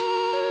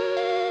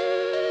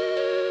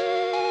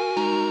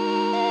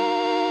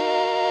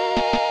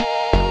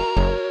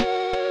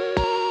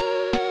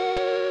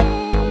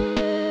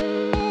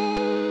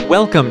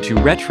Welcome to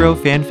Retro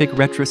Fanfic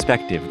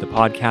Retrospective, the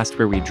podcast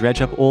where we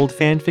dredge up old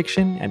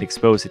fanfiction and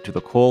expose it to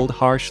the cold,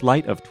 harsh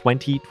light of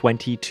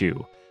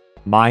 2022.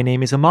 My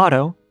name is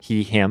Amato,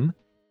 he, him,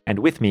 and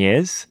with me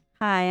is...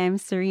 Hi, I'm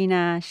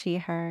Serena, she,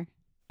 her.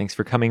 Thanks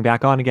for coming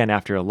back on again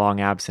after a long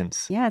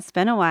absence. Yeah, it's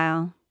been a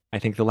while. I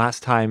think the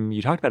last time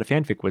you talked about a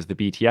fanfic was the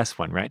BTS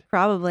one, right?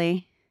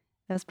 Probably.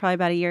 That was probably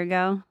about a year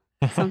ago,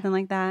 something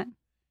like that.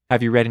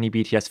 Have you read any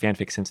BTS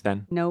fanfic since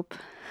then? Nope.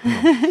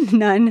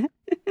 None.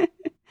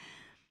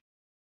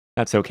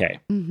 That's okay.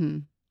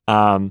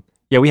 Mm-hmm.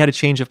 Yeah, we had a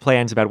change of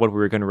plans about what we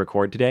were going to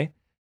record today.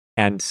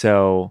 And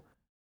so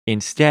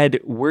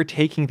instead, we're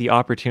taking the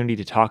opportunity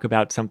to talk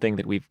about something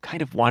that we've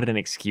kind of wanted an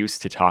excuse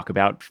to talk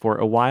about for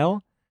a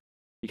while.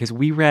 Because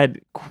we read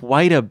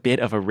quite a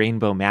bit of a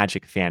Rainbow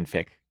Magic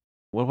fanfic.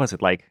 What was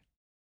it, like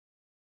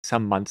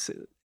some months,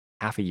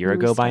 half a year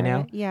ago by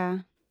now? Yeah.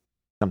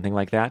 Something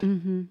like that.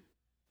 Mm-hmm.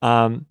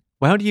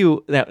 Why don't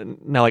you,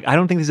 now, like, I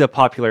don't think this is a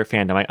popular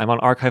fandom. I'm on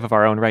Archive of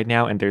Our Own right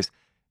now, and there's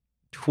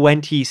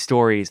 20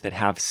 stories that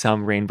have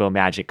some Rainbow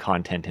Magic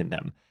content in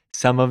them.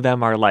 Some of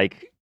them are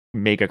like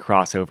mega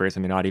crossovers,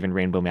 and they're not even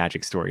Rainbow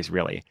Magic stories,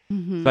 really.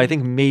 Mm-hmm. So I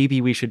think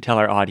maybe we should tell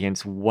our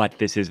audience what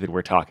this is that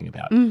we're talking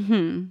about.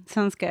 Mm-hmm.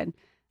 Sounds good.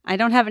 I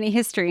don't have any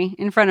history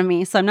in front of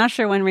me, so I'm not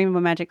sure when Rainbow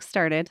Magic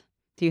started.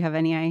 Do you have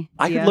any idea?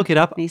 I could look it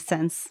up. Any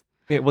sense?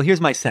 Well,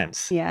 here's my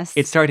sense. Yes.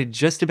 It started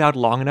just about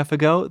long enough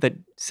ago that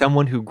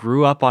someone who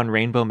grew up on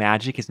Rainbow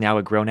Magic is now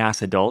a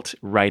grown-ass adult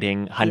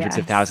writing hundreds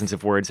of thousands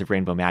of words of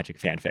Rainbow Magic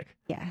fanfic.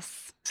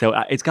 Yes. So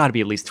it's got to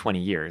be at least 20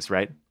 years,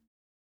 right?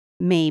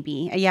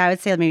 Maybe. Yeah, I would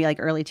say maybe like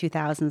early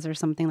 2000s or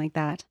something like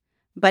that.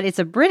 But it's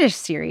a British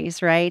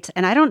series, right?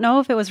 And I don't know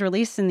if it was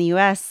released in the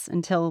US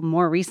until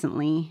more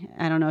recently.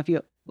 I don't know if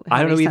you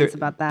I don't know either.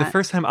 About that. The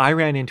first time I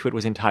ran into it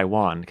was in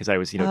Taiwan because I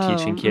was,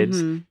 teaching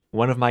kids. Mm-hmm.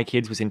 One of my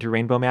kids was into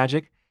Rainbow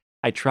Magic.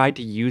 I tried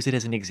to use it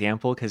as an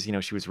example because,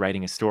 she was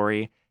writing a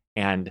story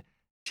and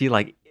she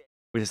was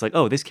just like,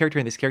 oh, this character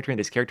and this character and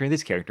this character and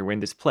this character were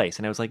in this place.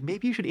 And I was like,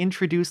 maybe you should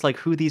introduce like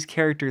who these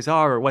characters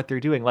are or what they're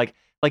doing. Like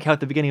how at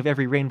the beginning of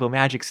every Rainbow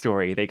Magic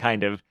story, they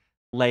kind of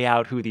lay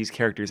out who these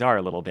characters are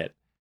a little bit.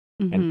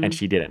 Mm-hmm. And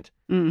she didn't.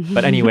 Mm-hmm.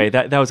 But anyway,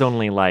 that was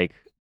only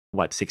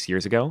 6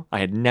 years ago? I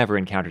had never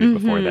encountered it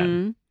before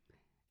then.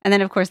 And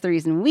then, of course, the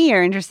reason we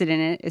are interested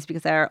in it is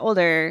because our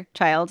older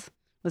child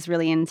was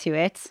really into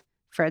it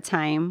for a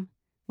time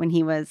when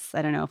he was,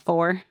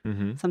 4,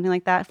 something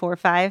like that, 4 or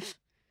 5.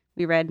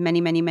 We read many,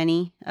 many,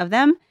 many of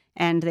them,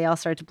 and they all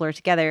started to blur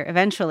together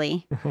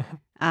eventually.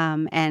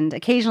 And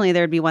occasionally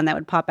there would be one that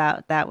would pop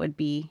out that would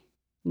be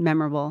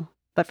memorable.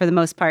 But for the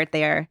most part,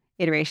 they are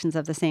iterations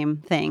of the same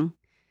thing,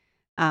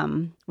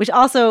 which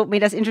also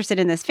made us interested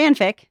in this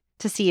fanfic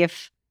to see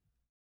if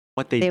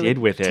what they did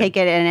with it. Take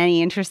it in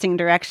any interesting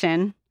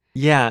direction.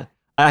 Yeah.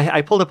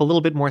 I pulled up a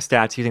little bit more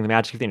stats using the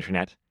magic of the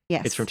internet.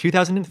 Yes. It's from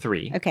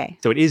 2003. Okay.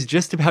 So it is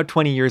just about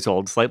 20 years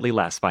old, slightly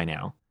less by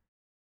now.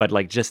 But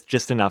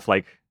just enough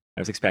like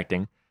I was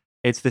expecting.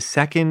 It's they're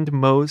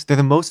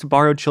the most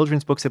borrowed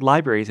children's books at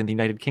libraries in the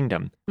United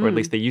Kingdom, or at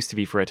least they used to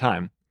be for a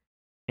time.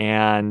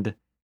 And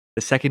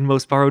the second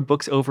most borrowed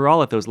books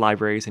overall at those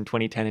libraries in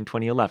 2010 and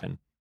 2011.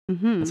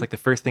 Mm-hmm. That's like the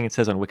first thing it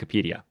says on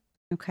Wikipedia.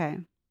 Okay.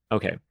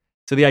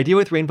 So the idea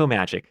with Rainbow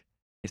Magic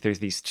is there's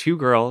these 2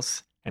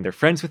 girls, and they're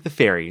friends with the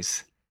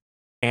fairies,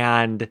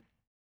 and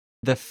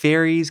the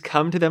fairies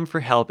come to them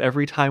for help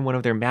every time one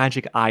of their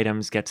magic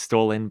items gets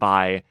stolen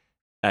by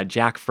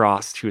Jack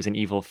Frost, who is an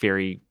evil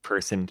fairy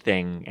person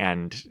thing,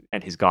 and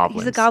his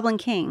goblins. He's a goblin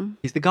king.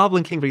 He's the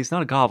goblin king, but he's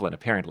not a goblin,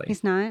 apparently.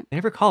 He's not? They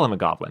never call him a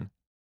goblin.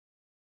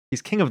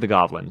 He's king of the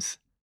goblins.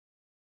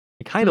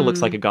 He kind of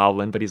looks like a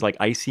goblin, but he's like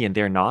icy and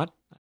they're not.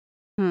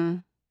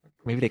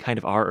 Maybe they kind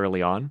of are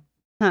early on.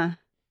 Huh.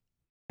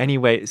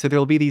 Anyway, so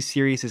there'll be these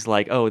series is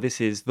like, oh, this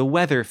is the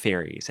weather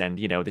fairies, and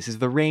this is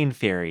the rain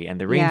fairy,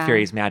 and the rain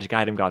fairy's magic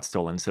item got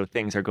stolen, so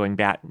things are going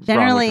wrong with the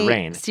rain.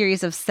 Generally,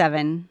 series of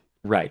 7.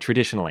 Right,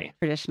 traditionally.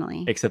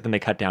 Except then they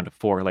cut down to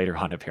 4 later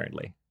on,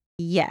 apparently.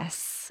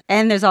 Yes,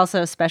 and there's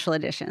also special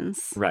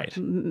editions. Right.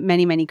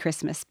 Many, many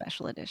Christmas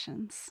special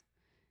editions.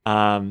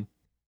 And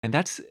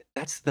that's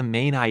the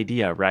main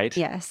idea, right?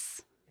 Yes.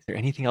 Is there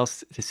anything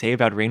else to say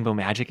about Rainbow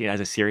Magic as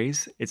a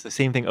series? It's the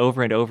same thing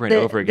over and over and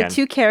over again. The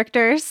 2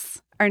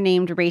 characters are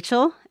named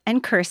Rachel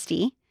and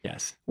Kirsty.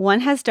 Yes. One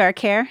has dark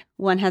hair,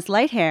 one has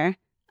light hair,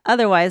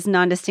 otherwise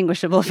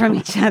non-distinguishable from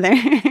each other.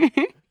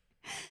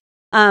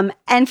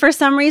 And for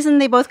some reason,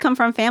 they both come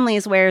from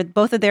families where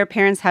both of their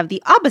parents have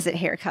the opposite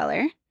hair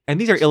color. And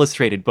these are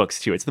illustrated books,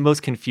 too. It's the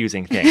most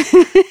confusing thing.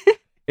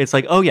 It's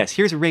like, oh, yes,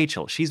 here's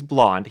Rachel. She's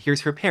blonde.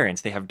 Here's her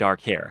parents. They have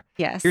dark hair.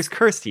 Yes. Here's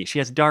Kirsty. She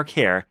has dark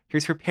hair.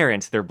 Here's her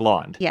parents. They're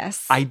blonde.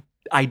 Yes.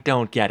 I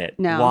don't get it.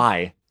 No.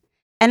 Why?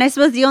 And I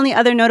suppose the only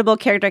other notable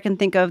character I can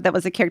think of that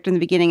was a character in the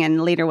beginning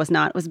and later was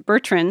not was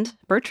Bertrand.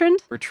 Bertram,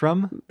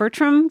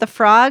 the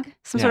frog.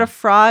 Sort of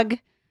frog.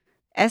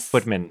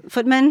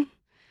 Footman.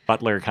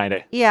 Butler kind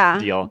of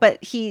deal.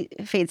 But he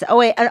fades. Oh,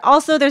 wait. And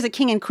also, there's a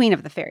king and queen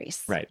of the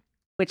fairies. Right.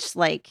 Which,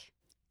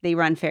 they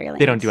run fairyland.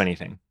 They don't do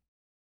anything.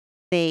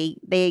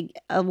 they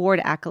award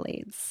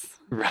accolades.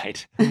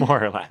 Right.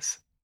 More or less.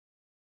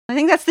 I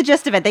think that's the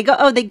gist of it. They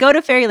go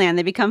to fairyland.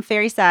 They become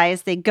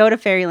fairy-sized. They go to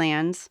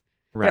fairyland.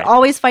 Right. They're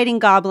always fighting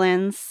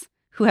goblins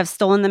who have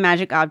stolen the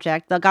magic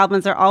object. The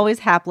goblins are always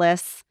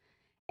hapless.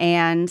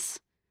 And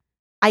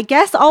I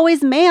guess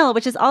always male,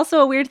 which is also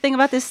a weird thing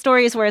about this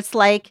story, is where it's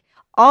like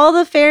all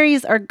the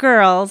fairies are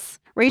girls.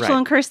 Rachel Right.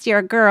 and Kirsty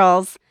are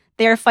girls.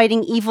 They're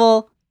fighting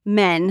evil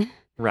men.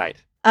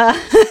 Right.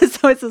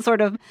 So it's a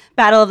sort of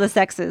battle of the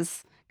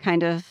sexes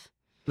kind of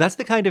That's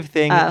the kind of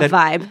thing that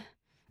vibe.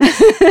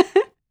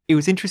 it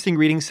was interesting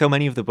reading so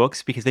many of the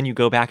books because then you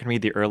go back and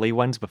read the early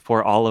ones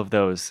before all of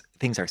those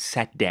things are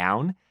set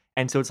down.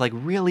 And so it's like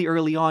really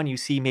early on, you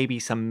see maybe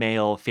some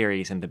male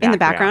fairies in the background. In the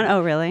background?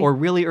 Oh, really? Or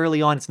really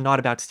early on, it's not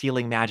about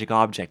stealing magic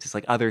objects. It's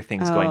like other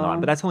things going on. Oh.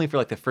 But that's only for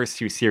like the first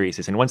few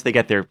series. And once they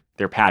get their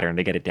pattern,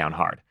 they get it down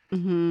hard.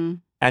 Mm-hmm.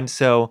 And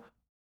so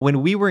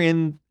when we were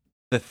in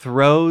the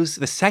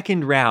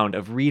second round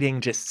of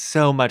reading just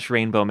so much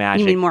rainbow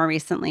magic. You mean more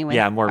recently with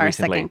more our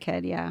recently. second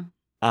kid, yeah.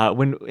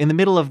 When in the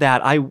middle of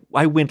that, I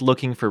went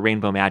looking for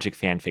rainbow magic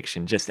fan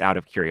fiction just out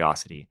of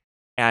curiosity.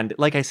 And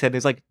like I said,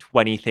 there's like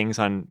 20 things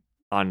on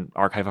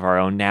Archive of Our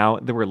Own now.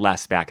 There were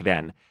less back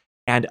then.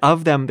 And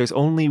of them, there's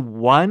only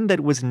one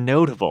that was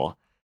notable.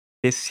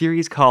 This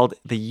series called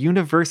The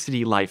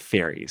University Life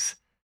Fairies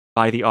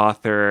by the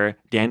author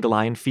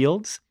Dandelion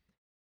Fields.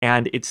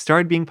 And it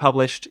started being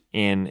published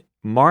in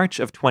March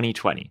of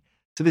 2020.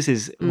 So this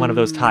is one of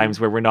those times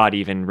where we're not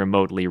even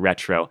remotely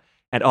retro.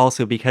 And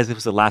also, because it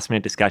was a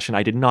last-minute discussion,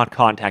 I did not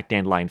contact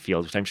Dandelion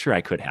Fields, which I'm sure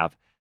I could have.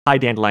 Hi,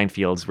 Dandelion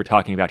Fields. We're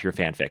talking about your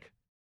fanfic.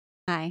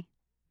 Hi.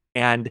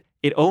 And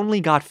it only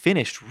got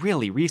finished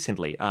really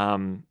recently.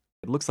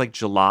 It looks like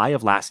July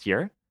of last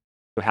year,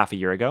 so half a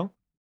year ago.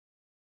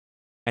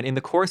 And in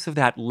the course of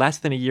that less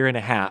than a year and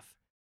a half,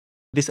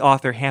 this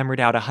author hammered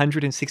out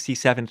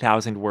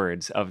 167,000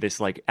 words of this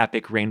like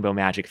epic rainbow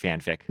magic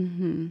fanfic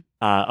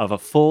of a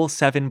full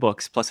 7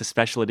 books plus a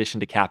special edition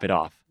to cap it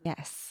off.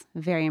 Yes,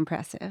 very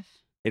impressive.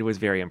 It was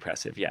very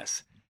impressive,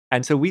 yes.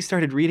 And so we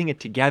started reading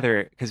it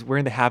together because we're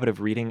in the habit of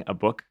reading a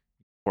book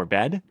for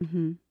bed,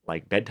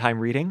 like bedtime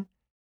reading.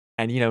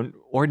 And,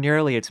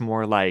 ordinarily it's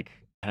more like,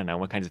 I don't know,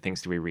 what kinds of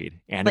things do we read?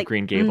 Anne of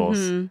Green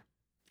Gables.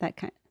 That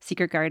kind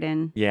Secret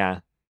Garden. Yeah.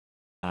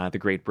 The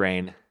Great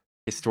Brain.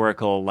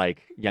 Historical,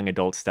 like, young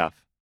adult stuff.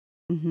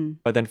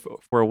 But then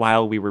for a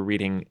while we were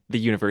reading The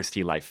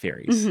University Life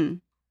Fairies.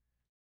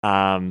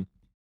 And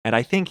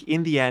I think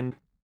in the end,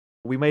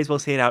 we might as well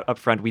say it out up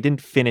front, we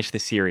didn't finish the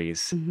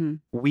series.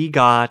 We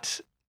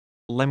got,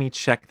 let me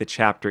check the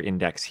chapter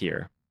index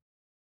here.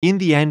 In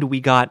the end,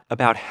 we got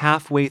about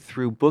halfway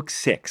through book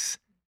 6,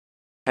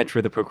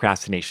 Petra the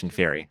Procrastination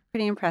Fairy.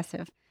 Pretty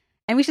impressive.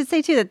 And we should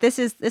say, too, that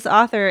this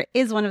author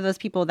is one of those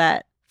people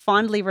that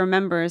fondly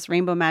remembers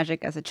rainbow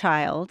magic as a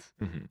child,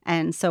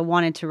 and so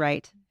wanted to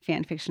write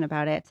fan fiction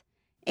about it,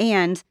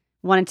 and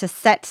wanted to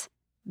set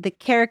the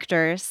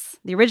characters,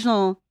 the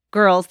original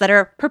girls that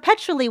are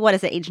perpetually,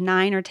 age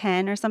 9 or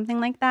 10 or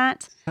something like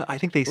that? I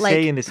think they like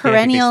say in this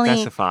fanfic, they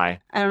specify.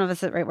 I don't know if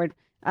that's the right word.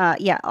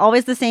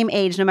 Always the same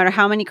age, no matter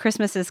how many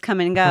Christmases come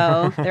and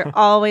go. They're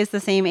always the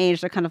same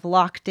age. They're kind of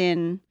locked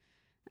in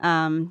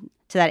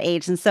to that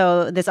age. And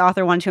so this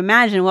author wanted to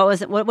imagine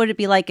what would it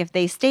be like if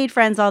they stayed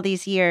friends all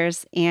these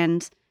years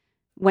and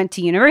went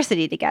to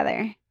university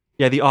together.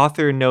 Yeah, the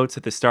author notes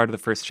at the start of the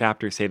first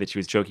chapter say that she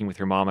was joking with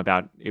her mom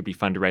about it'd be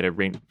fun to write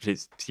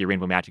see a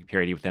rainbow magic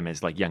parody with them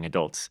as like young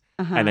adults,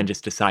 and then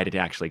just decided to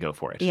actually go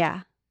for it.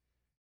 Yeah.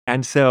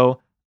 And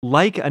so,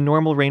 like a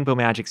normal rainbow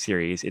magic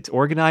series, it's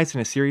organized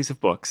in a series of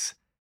books,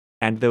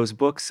 and those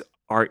books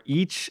are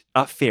each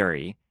a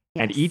fairy,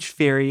 and each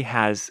fairy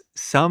has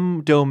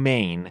some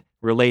domain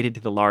related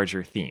to the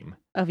larger theme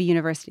of a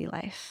university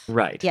life.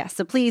 Right. Yeah.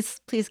 So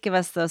please give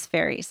us those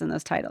fairies and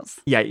those titles.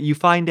 Yeah, you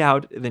find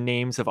out the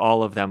names of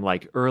all of them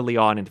like early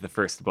on into the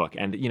first book.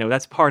 And,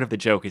 that's part of the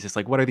joke is just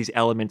like, what are these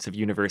elements of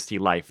university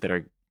life that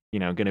are,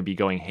 going to be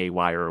going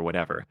haywire or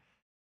whatever?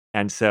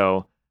 And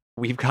so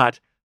we've got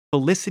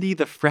Felicity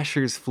the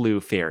Fresher's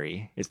Flu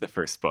Fairy is the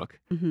first book.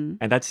 And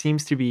that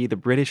seems to be the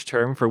British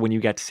term for when you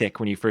get sick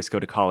when you first go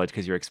to college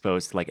because you're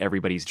exposed to like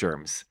everybody's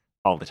germs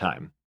all the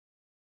time.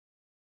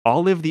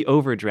 Olive the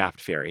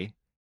Overdraft Fairy.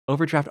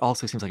 Overdraft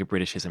also seems like a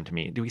Britishism to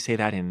me. Do we say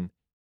that in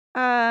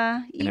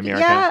America?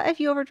 Yeah,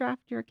 if you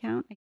overdraft your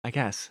account. I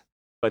guess.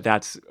 But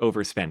that's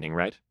overspending,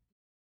 right?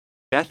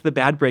 Beth the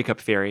Bad Breakup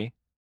Fairy.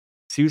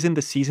 Susan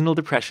the Seasonal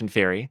Depression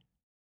Fairy.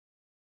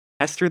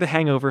 Esther the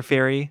Hangover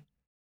Fairy.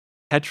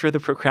 Petra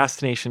the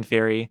Procrastination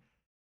Fairy.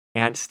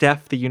 And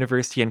Steph the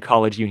University and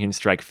College Union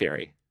Strike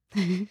Fairy.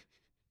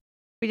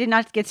 We did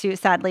not get to it,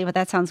 sadly, but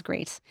that sounds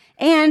great.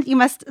 And you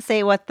must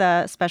say what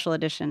the special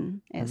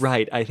edition is.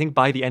 Right. I think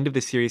by the end of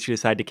the series, she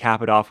decided to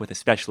cap it off with a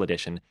special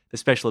edition. The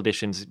special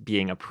editions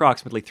being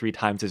approximately 3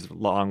 times as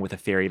long with a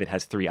fairy that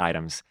has 3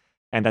 items.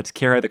 And that's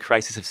Kara the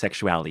Crisis of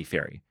Sexuality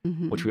Fairy,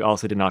 which we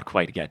also did not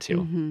quite get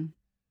to.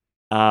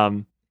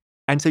 And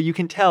so you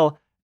can tell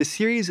the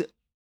series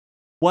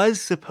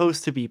was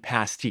supposed to be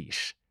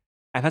pastiche.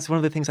 And that's one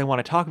of the things I want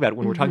to talk about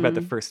when we're talking about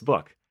the first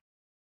book.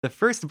 The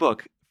first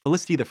book,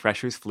 Felicity the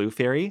Fresher's Floo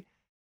Fairy,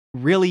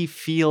 really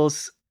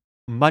feels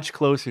much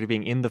closer to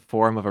being in the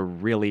form of a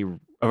real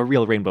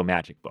rainbow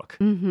magic book.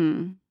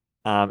 Mm-hmm.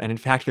 And in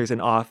fact,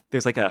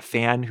 there's like a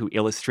fan who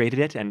illustrated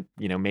it and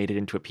made it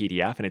into a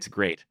PDF, and it's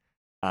great.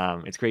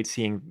 It's great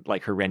seeing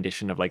like her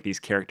rendition of like these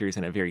characters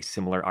in a very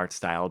similar art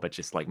style, but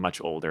just like much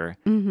older.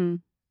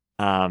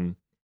 Mm-hmm.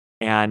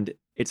 And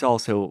it's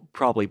also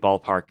probably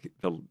ballpark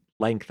the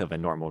length of a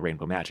normal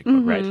rainbow magic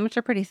book, right? Which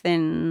are pretty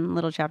thin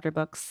little chapter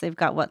books. They've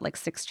got like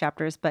 6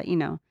 chapters, but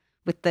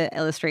with the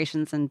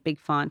illustrations and big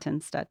font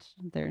and such,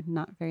 they're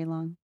not very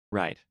long.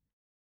 Right.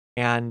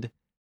 And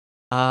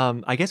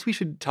I guess we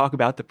should talk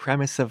about the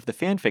premise of the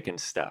fanfic and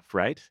stuff,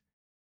 right?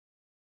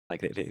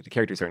 Like the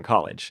characters are in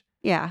college.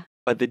 Yeah.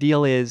 But the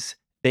deal is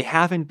they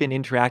haven't been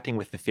interacting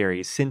with the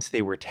fairies since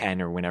they were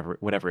 10 or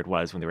whatever it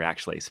was when they were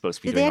actually supposed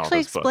to be doing all those books. Did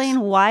they actually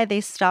explain why they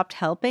stopped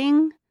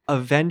helping?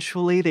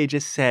 Eventually, they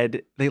just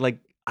said,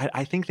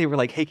 I think they were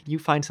like, hey, can you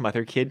find some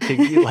other kid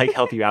to like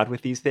help you out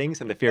with these things?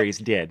 And the fairies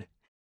did.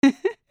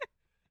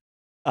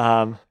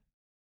 I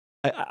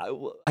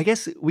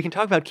guess we can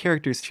talk about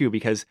characters too,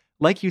 because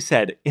like you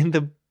said, in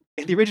the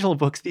original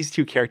books, these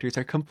two characters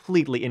are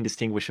completely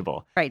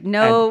indistinguishable. Right.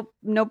 No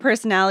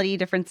personality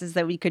differences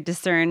that we could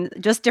discern,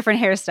 just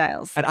different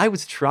hairstyles. And I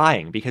was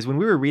trying, because when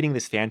we were reading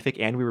this fanfic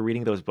and we were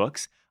reading those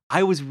books,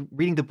 I was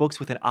reading the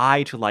books with an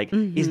eye to like,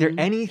 is there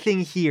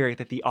anything here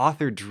that the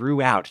author drew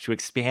out to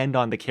expand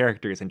on the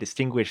characters and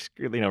distinguish,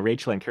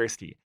 Rachel and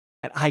Kirsty?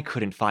 And I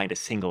couldn't find a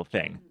single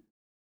thing.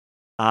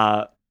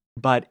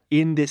 But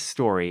in this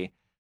story,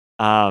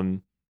 now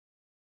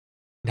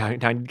I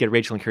need to get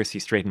Rachel and Kirsty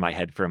straight in my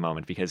head for a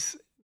moment, because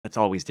that's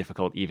always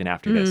difficult even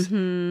after this.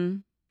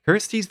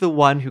 Kirsty's the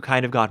one who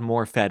kind of got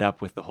more fed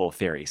up with the whole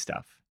fairy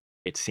stuff,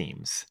 it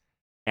seems.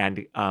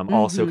 And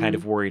also kind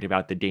of worried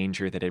about the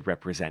danger that it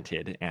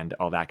represented and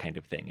all that kind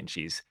of thing. And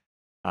she's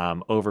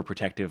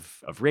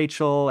overprotective of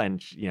Rachel,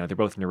 and they're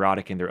both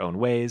neurotic in their own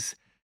ways.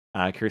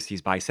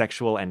 Kirsty's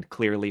bisexual and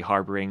clearly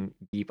harboring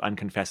deep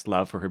unconfessed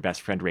love for her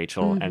best friend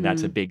Rachel, and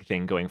that's a big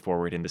thing going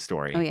forward in the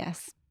story. Oh,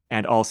 yes.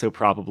 And also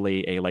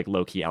probably a like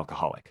low-key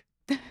alcoholic.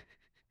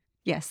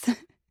 Yes.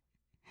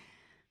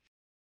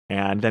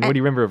 And then what do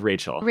you remember of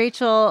Rachel?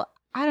 Rachel,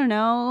 I don't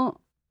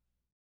know,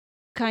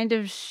 kind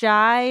of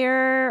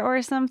shyer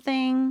or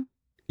something.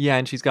 Yeah,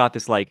 and she's got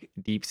this like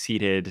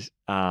deep-seated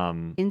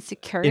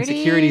insecurity.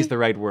 Insecurity is the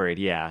right word,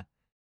 yeah.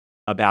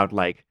 About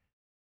like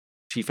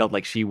she felt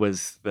like she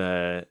was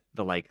the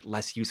like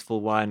less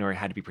useful one, or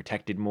had to be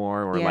protected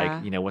more, or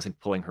like wasn't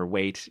pulling her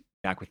weight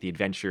back with the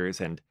adventures,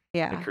 and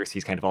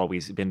Kirsty's kind of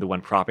always been the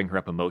one propping her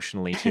up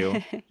emotionally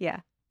too. Yeah.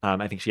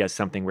 I think she has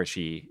something where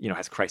she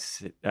has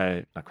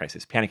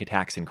panic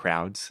attacks in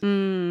crowds.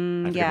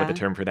 I forget what the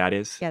term for that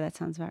is. Yeah, that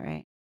sounds about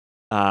right.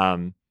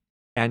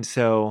 And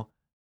so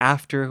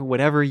after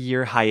whatever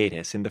year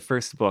hiatus in the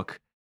first book,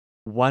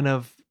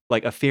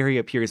 a fairy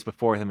appears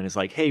before them and is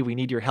like, hey, we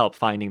need your help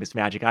finding this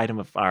magic item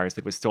of ours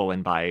that was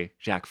stolen by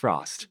Jack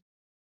Frost.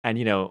 And,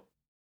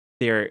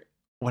 their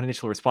one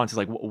initial response is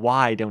like,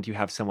 why don't you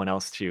have someone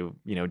else to,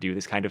 do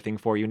this kind of thing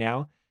for you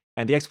now?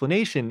 And the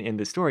explanation in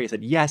the story is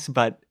that, yes,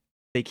 but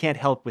they can't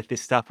help with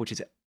this stuff, which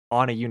is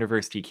on a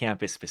university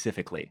campus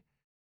specifically.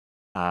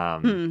 They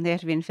have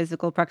to be in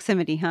physical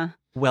proximity, huh?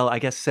 Well, I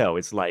guess so.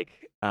 It's like,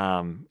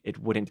 it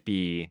wouldn't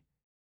be...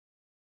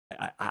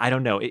 I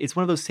don't know. It's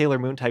one of those Sailor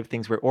Moon type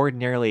things where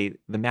ordinarily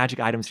the magic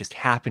items just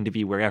happen to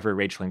be wherever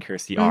Rachel and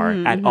Kirsty are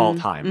at all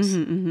times.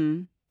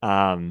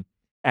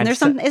 And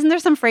isn't there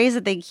some phrase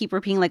that they keep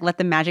repeating, like "let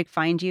the magic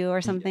find you" or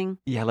something?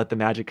 Yeah, let the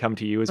magic come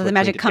to you is let what the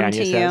magic come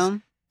to says.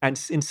 you.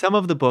 And in some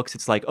of the books,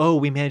 it's like, oh,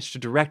 we managed to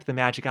direct the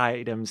magic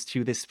items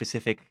to this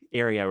specific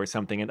area or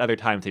something. And other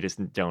times they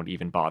just don't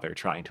even bother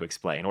trying to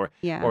explain, or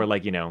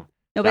like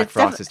Jack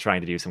Frost is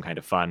trying to do some kind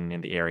of fun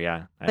in the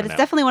area. But it's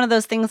definitely one of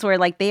those things where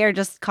like they are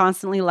just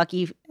constantly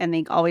lucky and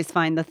they always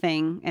find the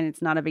thing and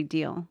it's not a big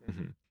deal.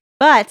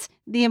 But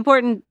the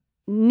important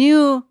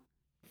new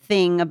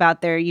thing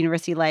about their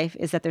university life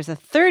is that there's a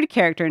third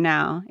character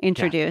now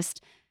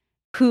introduced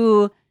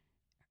who,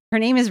 her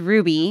name is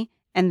Ruby,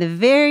 and the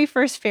very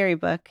first fairy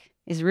book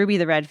is Ruby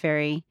the Red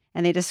Fairy.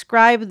 And they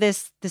describe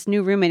this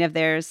new roommate of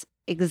theirs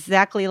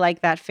exactly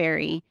like that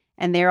fairy.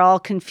 And they're all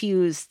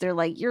confused. They're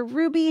like, you're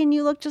Ruby and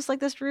you look just like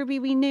this Ruby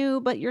we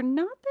knew, but you're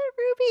not that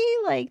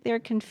Ruby. Like, they're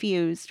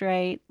confused,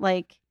 right?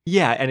 Like,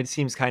 yeah, and it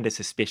seems kind of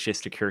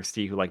suspicious to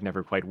Kirsty, who like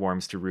never quite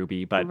warms to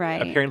Ruby. But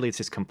apparently it's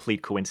just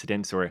complete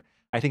coincidence. Or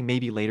I think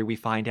maybe later we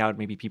find out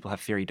maybe people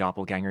have fairy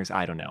doppelgangers.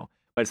 I don't know.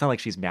 But it's not like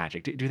she's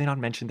magic. Do they not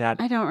mention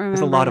that? I don't remember.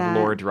 There's a lot of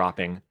lore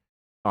dropping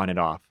on and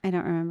off. I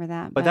don't remember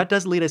that. But that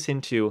does lead us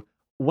into...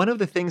 one of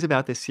the things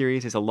about this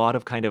series is a lot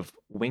of kind of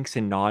winks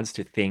and nods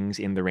to things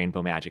in the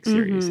Rainbow Magic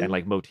series and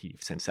like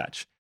motifs and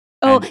such.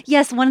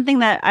 Yes. One thing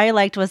that I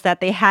liked was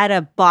that they had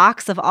a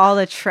box of all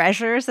the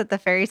treasures that the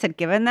fairies had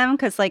given them.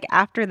 Because like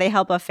after they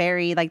help a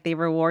fairy, like they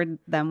reward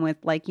them with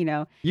like,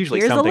 usually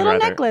here's a little other,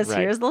 necklace, right.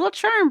 Here's a little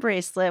charm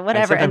bracelet,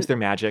 whatever. And sometimes they're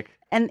magic.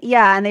 And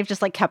they've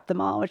just like kept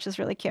them all, which is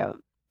really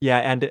cute. Yeah.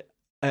 And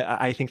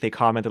I think they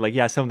commented like,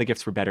 yeah, some of the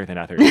gifts were better than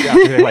others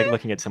after they're like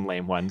looking at some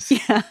lame ones.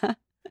 Yeah.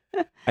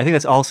 I think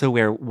that's also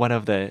where one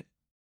of the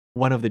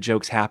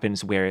jokes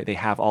happens where they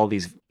have all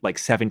these like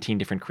 17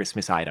 different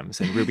Christmas items,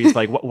 and Ruby's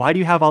like, why do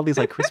you have all these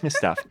like Christmas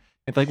stuff?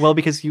 It's like, well,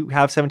 because you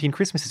have 17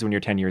 Christmases when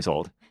you're 10 years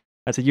old.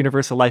 That's a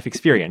universal life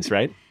experience,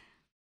 right?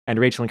 And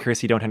Rachel and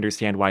Kirsty don't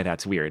understand why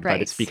that's weird, Right.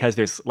 but it's because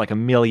there's like a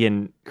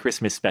million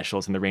Christmas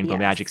specials in the Rainbow Yes.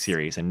 Magic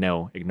series and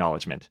no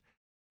acknowledgement.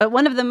 But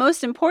one of the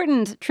most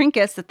important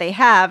trinkets that they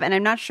have, and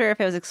I'm not sure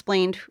if it was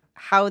explained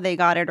how they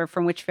got it or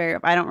from which fairy,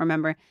 I don't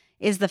remember,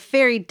 is the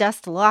fairy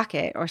dust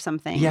locket or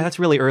something. Yeah, that's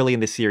really early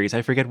in the series.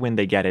 I forget when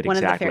they get it One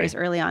exactly. of the fairies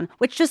early on,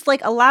 which just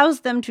like allows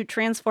them to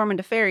transform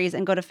into fairies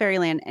and go to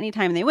fairyland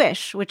anytime they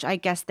wish, which I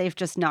guess they've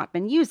just not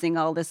been using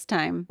all this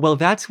time. Well,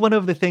 that's one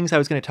of the things I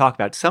was going to talk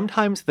about.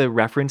 Sometimes the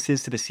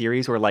references to the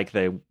series, or like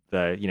the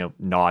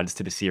nods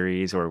to the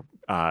series, or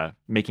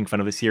making fun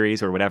of the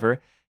series or whatever,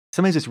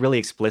 sometimes it's really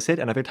explicit,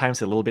 and other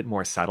times a little bit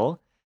more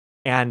subtle.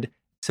 And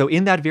so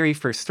in that very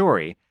first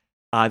story,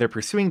 they're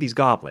pursuing these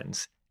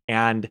goblins,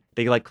 and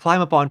they like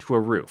climb up onto a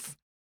roof.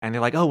 And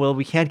they're like, oh, well,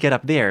 we can't get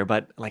up there,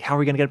 but like, how are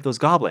we going to get up those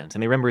goblins?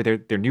 And they remember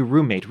their new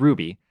roommate,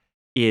 Ruby,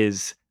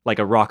 is like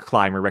a rock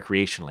climber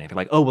recreationally. They're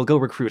like, oh, we'll go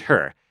recruit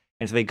her.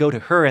 And so they go to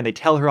her and they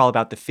tell her all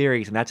about the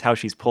fairies, and that's how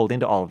she's pulled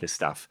into all of this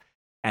stuff.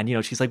 And,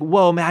 she's like,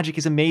 whoa, magic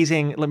is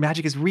amazing.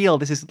 Magic is real.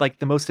 This is like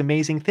the most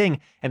amazing thing.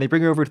 And they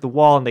bring her over to the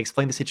wall and they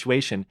explain the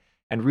situation.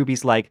 And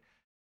Ruby's like,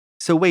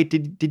 so wait,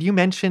 did you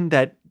mention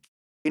that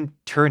you can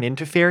turn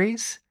into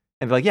fairies?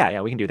 And they're like,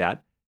 yeah, we can do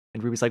that.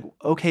 And Ruby's like,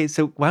 okay,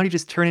 so why don't you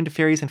just turn into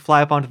fairies and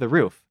fly up onto the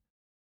roof?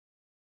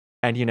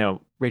 And,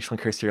 Rachel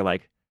and Kirsty are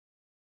like,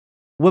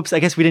 whoops, I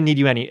guess we didn't need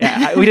you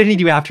we didn't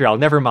need you after all,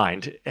 never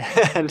mind.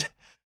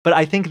 But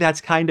I think that's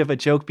kind of a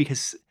joke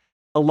because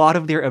a lot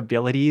of their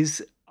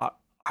abilities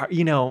are,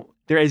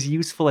 they're as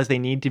useful as they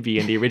need to be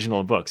in the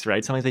original books,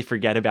 right? Sometimes they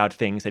forget about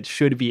things that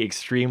should be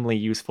extremely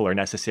useful or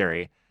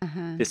necessary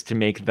just to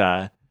make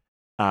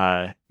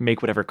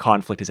make whatever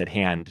conflict is at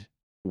hand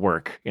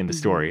work in the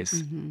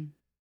stories.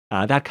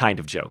 That kind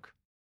of joke.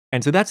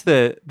 And so that's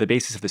the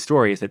basis of the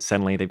story, is that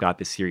suddenly they've got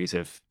this series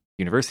of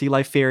university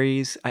life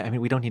fairies. I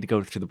mean, we don't need to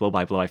go through the blow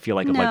by blow, I feel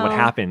like, of like what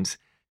happens.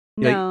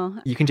 No.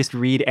 Like, you can just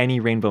read any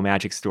Rainbow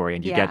Magic story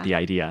and you get the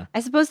idea. I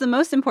suppose the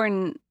most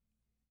important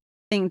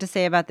thing to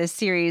say about this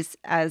series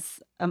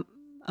as a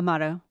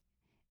motto,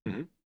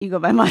 you go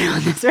by motto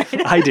on this,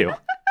 right? I do.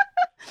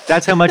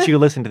 That's how much you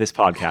listen to this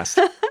podcast.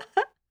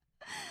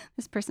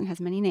 This person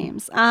has many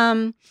names.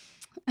 That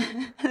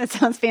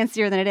sounds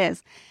fancier than it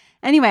is.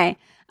 Anyway,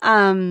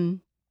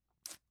 I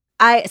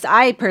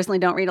personally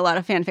don't read a lot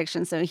of fan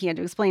fiction, so he had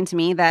to explain to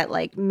me that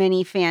like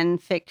many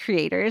fanfic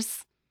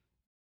creators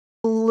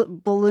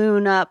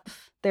balloon up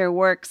their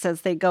works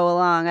as they go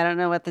along. I don't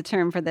know what the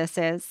term for this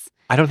is.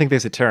 I don't think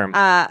there's a term.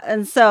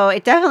 And so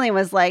it definitely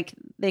was like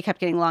they kept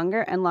getting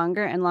longer and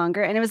longer and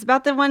longer, and it was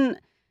about the one.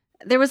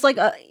 There was like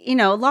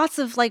lots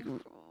of like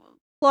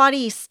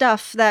plotty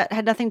stuff that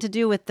had nothing to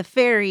do with the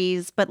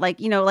fairies, but like,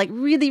 like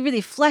really,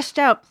 really fleshed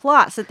out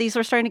plots that these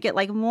were starting to get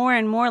like more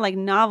and more like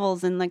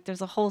novels. And like,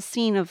 there's a whole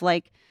scene of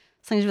like,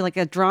 something like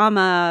a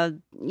drama,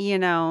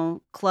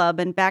 club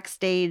and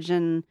backstage.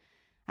 And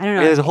I don't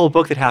know. Yeah, there's a whole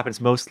book that happens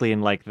mostly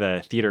in like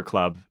the theater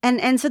club.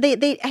 And so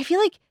they I feel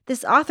like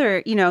this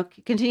author,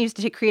 continues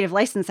to take creative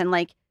license and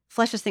like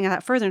flesh this thing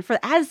out further and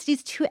further, adds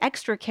these two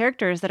extra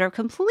characters that are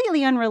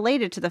completely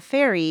unrelated to the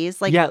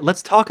fairies. Like, yeah,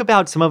 let's talk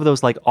about some of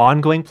those like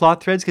ongoing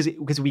plot threads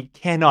because we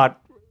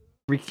cannot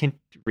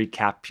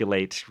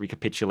recapitulate.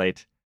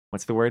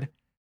 What's the word?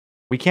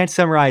 We can't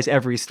summarize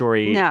every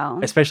story,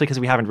 especially because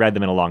we haven't read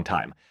them in a long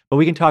time. But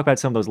we can talk about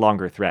some of those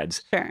longer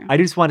threads. Sure. I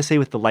just want to say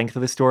with the length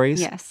of the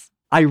stories, yes,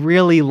 I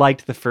really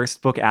liked the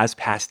first book as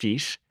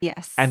pastiche.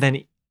 Yes. And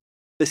then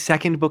the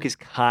second book is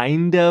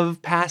kind of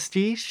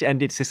pastiche,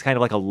 and it's just kind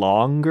of like a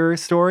longer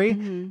story.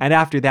 Mm-hmm. And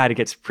after that, it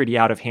gets pretty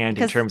out of hand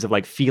in terms of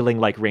like feeling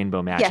like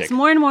Rainbow Magic. Yes,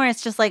 more and more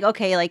it's just like,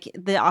 okay, like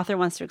the author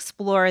wants to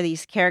explore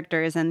these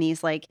characters and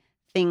these like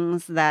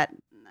things that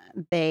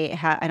they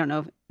have, I don't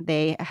know,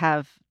 they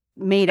have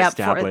made up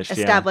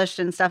established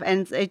and stuff.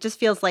 And it just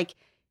feels like,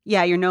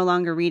 yeah, you're no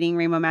longer reading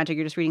Rainbow Magic,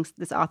 you're just reading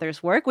this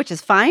author's work, which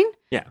is fine.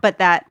 Yeah. But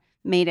that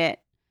made it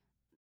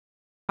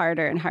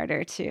harder and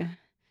harder to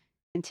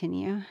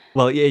continue.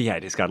 Well, yeah,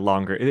 it just got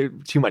longer.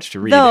 Too much to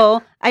read.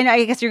 Though,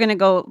 I guess you're going to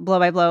go blow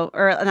by blow,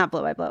 or not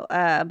blow by blow,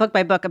 book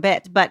by book a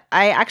bit. But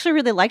I actually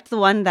really liked the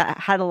one that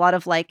had a lot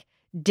of like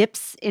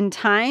dips in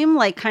time,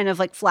 like kind of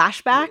like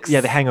flashbacks.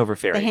 Yeah, The Hangover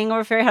Fairy. The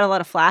Hangover Fairy had a lot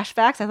of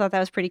flashbacks. I thought that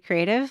was pretty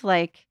creative.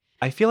 Like,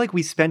 I feel like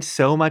we spent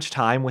so much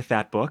time with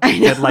that book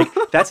that like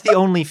that's the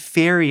only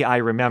fairy I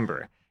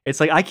remember. It's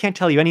like I can't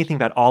tell you anything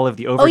about all of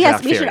the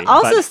overdraft we fairy, should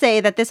also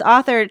say that this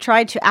author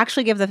tried to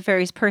actually give the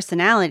fairies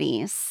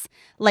personalities.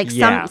 Like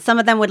some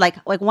of them would like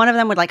one of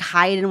them would like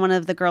hide in one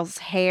of the girls'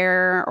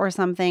 hair or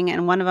something,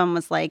 and one of them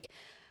was like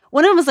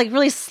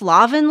really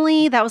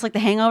slovenly. That was like the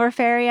Hangover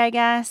Fairy, I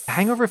guess.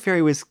 Hangover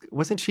Fairy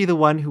wasn't she the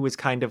one who was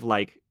kind of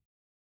like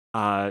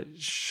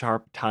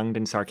sharp-tongued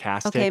and Okay,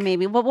 sarcastic.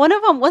 maybe. Well,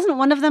 wasn't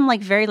one of them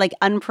like very like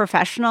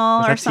unprofessional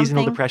Was or that seasonal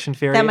something? depression That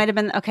fairy? might have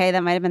been okay.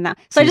 That might have been that.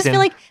 So I just feel Susan.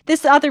 like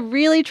this author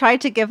really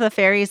tried to give the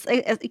fairies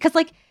because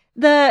like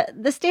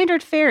the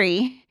standard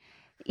fairy,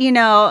 you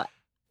know,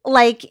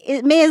 like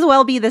it may as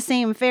well be the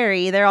same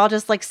fairy. They're all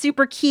just like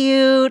super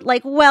cute,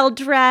 like well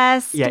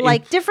dressed, Yeah,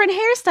 like different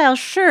hairstyles,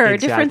 sure,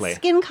 different exactly.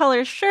 skin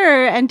colors,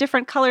 sure, and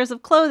different colors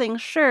of clothing,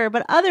 sure,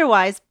 but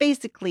otherwise,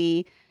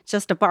 basically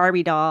just a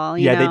Barbie doll.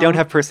 Yeah, they don't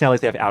have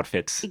personalities, they have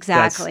outfits. That's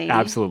Exactly.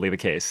 absolutely the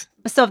case.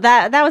 So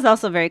that was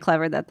also very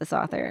clever that this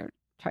author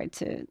tried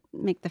to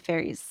make the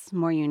fairies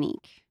more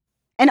unique,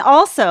 and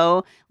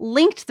also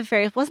linked the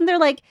fairies. Wasn't there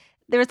like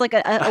there was like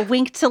a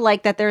wink to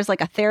like that there's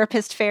like a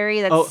therapist fairy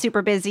that's Oh,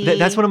 super busy.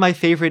 That's one of my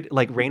favorite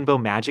like rainbow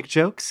magic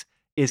jokes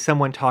is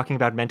someone talking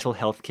about mental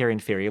health care in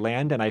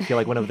fairyland. And I feel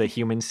like one of the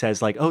humans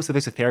says like, oh, so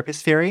there's a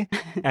therapist fairy?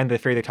 And the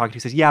fairy they're talking to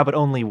says, yeah, but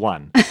only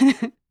one.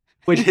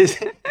 Which is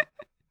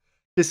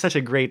just such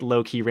a great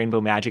low-key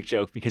rainbow magic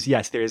joke because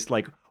yes, there's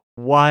like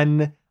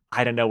one,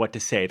 I don't know what to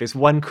say. There's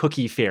one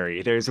cookie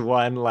fairy. There's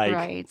one like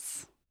right.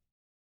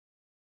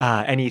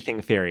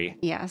 anything fairy.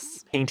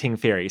 Yes. Painting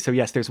fairy. So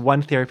yes, there's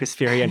one therapist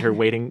fairy and her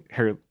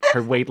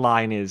her wait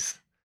line is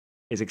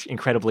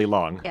incredibly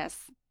long. Yes.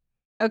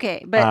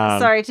 Okay, but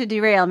sorry to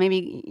derail.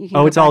 Maybe you can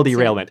Oh, go it's all back to-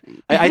 derailment.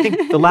 I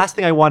think the last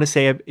thing I want to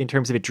say in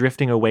terms of it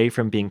drifting away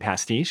from being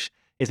pastiche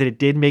is that it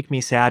did make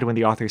me sad when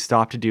the author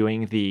stopped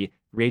doing the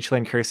Rachel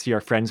and Kirsty are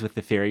friends with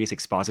the fairies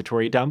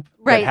expository dump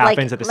Right, that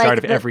happens like- at the start like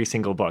of every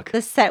single book.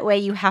 the set way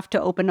you have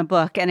to open a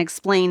book and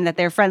explain that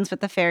they're friends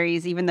with the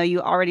fairies, even though you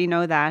already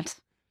know that.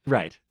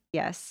 Right.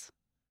 Yes.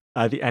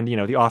 And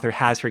the author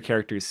has her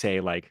characters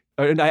say like,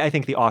 and I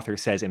think the author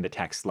says in the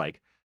text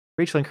like,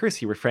 Rachel and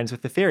Kirsty were friends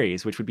with the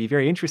fairies, which would be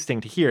very interesting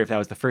to hear if that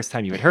was the first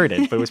time you had heard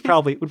it, but it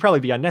would probably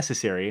be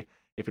unnecessary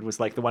if it was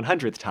like the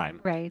 100th time.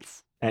 Right.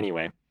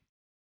 Anyway,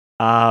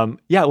 why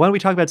don't we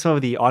talk about some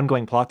of the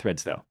ongoing plot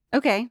threads though?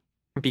 Okay.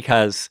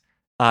 Because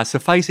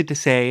suffice it to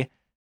say,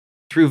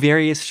 through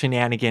various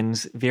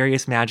shenanigans,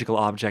 various magical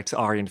objects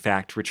are in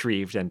fact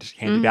retrieved and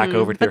handed back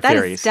over to But their that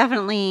fairies. is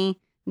definitely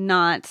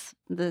not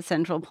the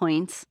central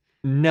point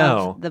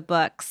No. of the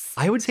books.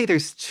 I would say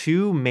there's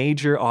two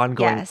major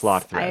ongoing Yes,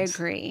 plot threads. I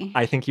agree.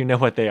 I think you know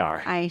what they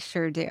are. I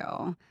sure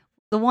do.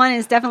 The one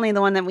is definitely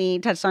the one that we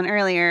touched on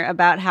earlier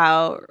about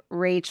how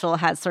Rachel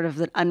has sort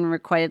of an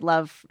unrequited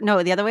love.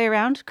 No, the other way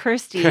around.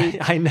 Kirsty.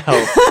 I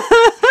know.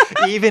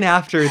 even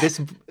after this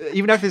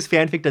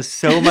fanfic does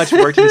so much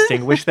work to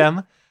distinguish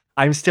them,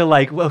 I'm still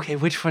like, well, okay,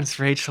 which one's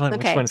Rachel and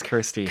which one's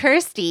Kirsty?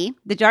 Kirsty,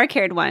 the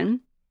dark-haired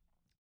one,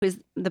 who's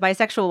the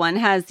bisexual one,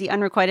 has the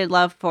unrequited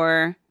love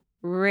for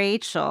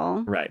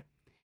Rachel. Right.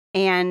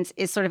 And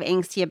is sort of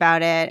angsty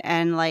about it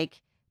and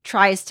like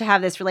tries to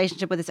have this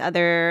relationship with this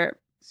other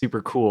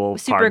super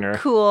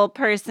cool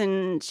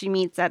person she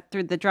meets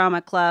through the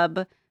drama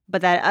club.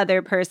 But that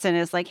other person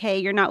is like, hey,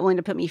 you're not willing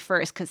to put me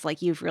first because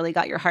like you've really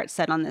got your heart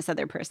set on this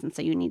other person.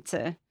 So you need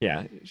to.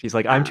 Yeah. She's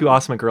like, I'm too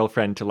awesome a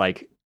girlfriend to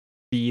like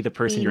be the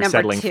person you're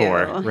settling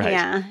for. Right.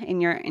 Yeah,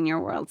 in your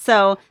world.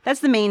 So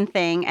that's the main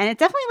thing. And it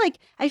definitely like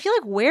I feel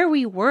like where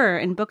we were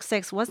in book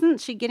 6,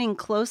 wasn't she getting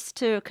close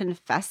to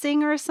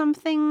confessing or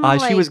something?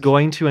 She was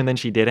going to and then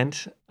she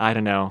didn't. I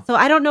don't know. So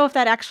I don't know if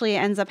that actually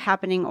ends up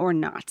happening or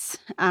not.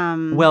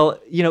 Well,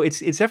 it's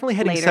definitely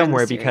heading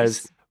somewhere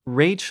because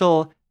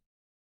Rachel,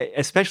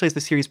 especially as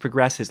the series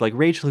progresses, like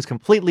Rachel is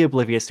completely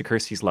oblivious to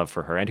Kirsty's love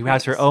for her and who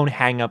has her own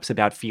hangups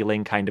about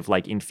feeling kind of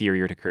like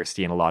inferior to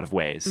Kirsty in a lot of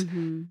ways.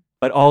 Mm-hmm.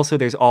 But also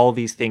there's all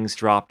these things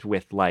dropped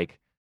with like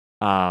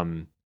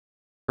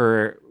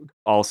her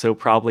also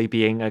probably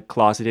being a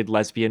closeted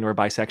lesbian or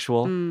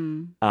bisexual.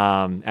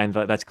 And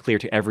that's clear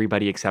to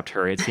everybody except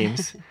her, it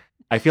seems.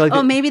 I feel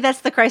like maybe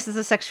that's the crisis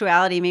of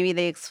sexuality. Maybe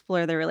they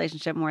explore their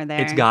relationship more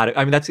there. It's got it.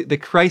 I mean, that's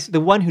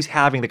the one who's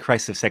having the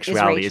crisis of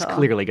sexuality is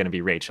clearly going to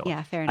be Rachel.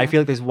 Yeah, fair enough. I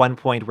feel like there's one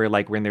point where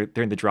like when they're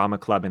in the drama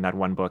club in that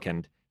one book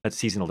and that's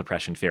seasonal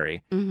depression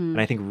fairy. Mm-hmm. And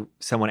I think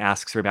someone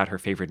asks her about her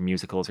favorite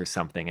musicals or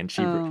something. And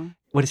she,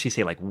 what does she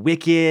say? Like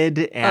Wicked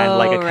and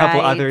like a couple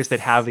others that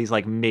have these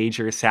like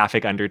major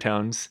sapphic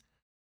undertones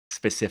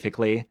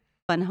specifically.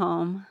 Fun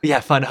Home. Yeah,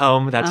 Fun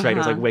Home. That's right. It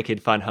was like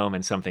Wicked, Fun Home,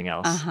 and something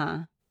else.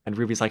 And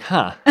Ruby's like,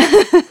 huh.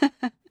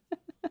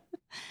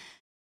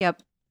 Yep.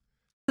 So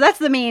that's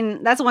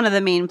one of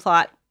the main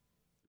plot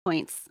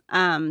points.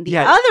 The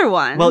other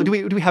one. Well, do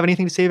we have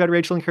anything to say about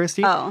Rachel and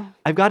Kirsty? Oh.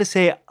 I've got to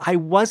say, I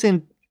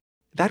wasn't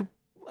that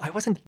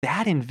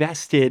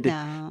invested.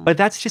 No. But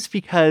that's just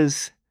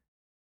because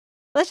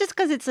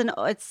it's an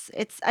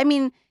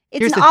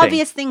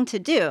obvious thing to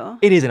do.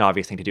 It is an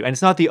obvious thing to do. And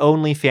it's not the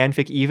only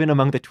fanfic, even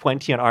among the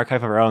 20 on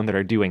Archive of Our Own, that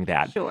are doing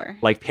that. Sure.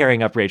 Like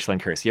pairing up Rachel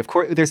and Kirsty. Of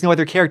course, there's no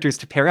other characters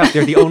to pair up.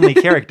 They're the only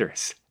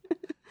characters.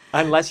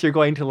 Unless you're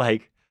going to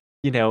like,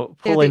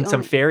 pull in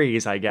some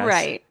fairies, I guess.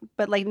 Right.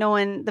 But like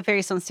the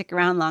fairies don't stick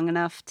around long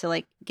enough to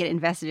like get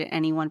invested in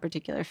any one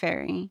particular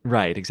fairy.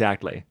 Right,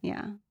 exactly.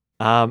 Yeah.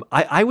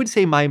 I would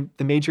say the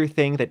major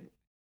thing that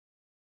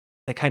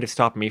kind of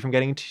stopped me from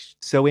getting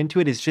so into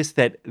it is just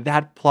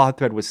that plot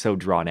thread was so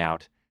drawn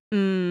out.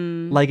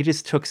 Like it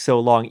just took so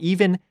long.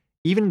 Even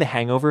the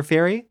Hangover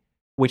Fairy,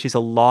 which is a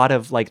lot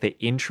of like the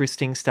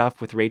interesting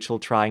stuff with Rachel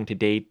trying to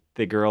date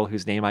the girl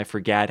whose name I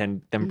forget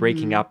and them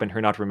breaking up and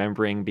her not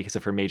remembering because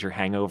of her major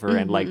hangover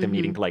and like them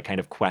needing to like kind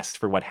of quest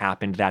for what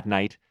happened that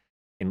night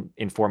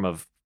in form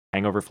of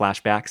hangover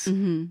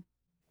flashbacks.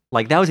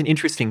 Like that was an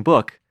interesting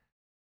book,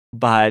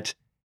 but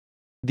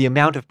the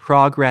amount of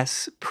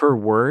progress per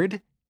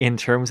word in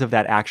terms of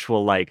that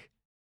actual like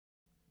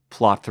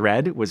plot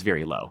thread was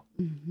very low.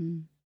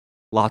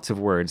 Lots of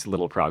words,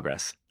 little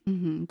progress.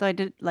 So I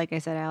did, like I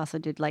said, I also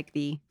did like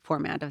the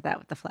format of that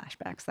with the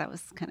flashbacks. That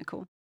was kind of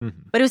cool.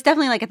 But it was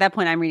definitely like at that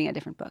point, I'm reading a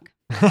different book.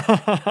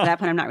 At that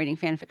point, I'm not reading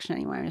fan fiction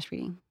anymore. I'm just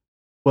reading.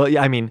 Well,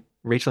 yeah, I mean,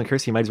 Rachel and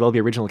Kirsty might as well be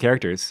original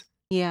characters.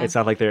 Yeah. It's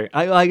not like they're,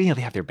 they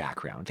have their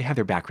background. They have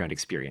their background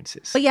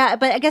experiences. But yeah,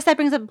 but I guess that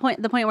brings up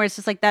the point where it's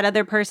just like that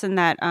other person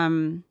that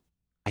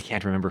I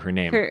can't remember her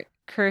name.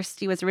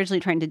 Kirsty was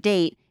originally trying to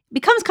date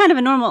becomes kind of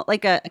a normal,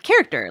 like a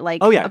character,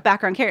 like a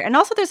background character. And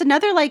also there's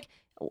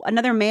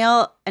another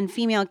male and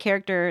female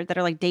character that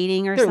are like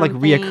dating or something. They're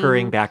like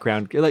reoccurring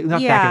background, like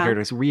not background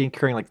characters,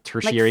 reoccurring like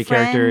tertiary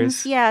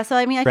characters. Yeah, so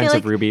I mean, I feel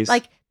like Ruby's.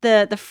 Like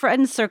the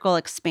friend circle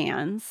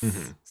expands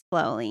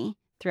slowly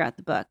throughout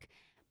the book.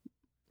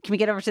 Can we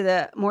get over to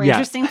the more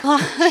interesting plot?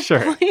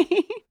 Sure.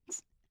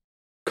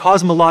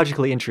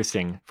 Cosmologically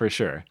interesting, for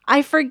sure.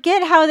 I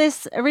forget how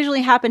this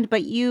originally happened,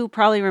 but you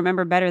probably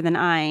remember better than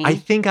I. I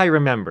think I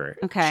remember.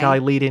 Okay. Shall I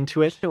lead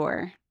into it?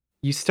 Sure.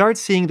 You start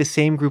seeing the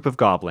same group of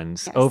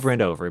goblins over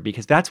and over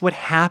because that's what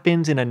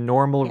happens in a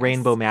normal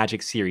Rainbow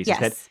Magic series. Is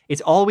that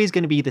it's always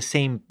going to be the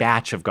same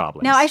batch of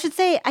goblins. Now, I should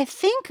say, I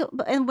think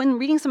when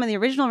reading some of the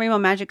original Rainbow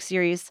Magic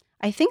series,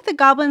 I think the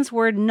goblins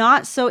were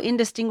not so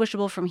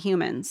indistinguishable from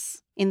humans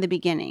in the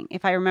beginning,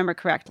 if I remember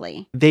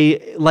correctly.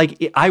 They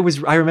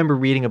I remember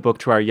reading a book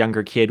to our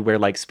younger kid where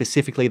like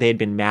specifically they had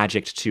been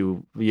magicked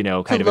to,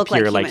 kind of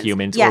appear like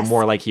humans or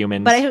more like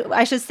humans. But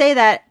I should say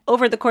that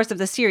over the course of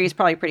the series,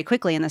 probably pretty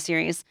quickly in the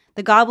series,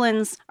 the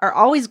goblins are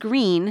always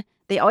green.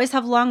 They always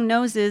have long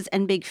noses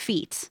and big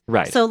feet.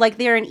 Right. So, like,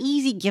 they're an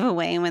easy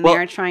giveaway when they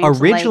are trying to,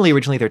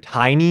 Originally, they're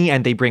tiny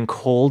and they bring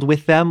cold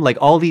with them. Like,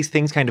 all these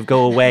things kind of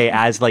go away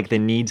as, like, the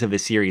needs of the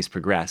series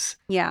progress.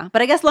 Yeah.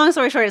 But I guess long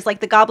story short is, like,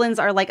 the goblins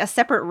are, like, a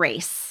separate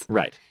race.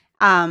 Right.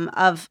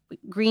 Of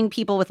green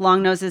people with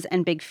long noses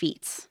and big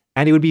feet.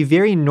 And it would be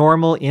very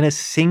normal in a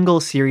single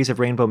series of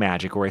Rainbow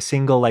Magic or a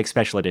single, like,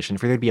 special edition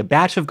for there to be a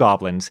batch of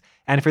goblins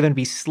and for them to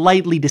be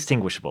slightly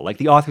distinguishable. Like,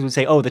 the authors would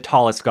say, oh, the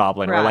tallest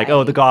goblin, or like,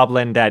 oh, the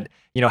goblin that,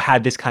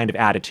 had this kind of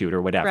attitude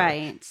or whatever.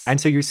 Right.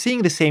 And so you're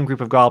seeing the same group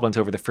of goblins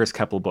over the first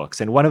couple books,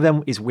 and one of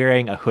them is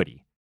wearing a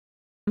hoodie.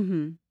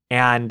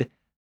 And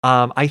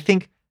I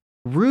think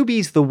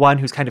Ruby's the one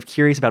who's kind of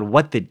curious about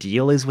what the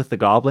deal is with the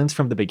goblins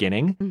from the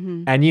beginning.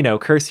 And,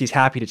 Kirsty's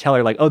happy to tell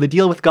her, like, oh, the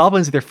deal with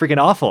goblins is they're freaking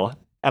awful.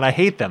 And I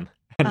hate them.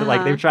 And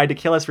like they've tried to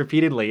kill us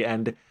repeatedly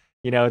and,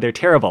 they're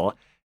terrible.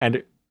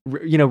 And,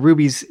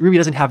 Ruby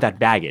doesn't have that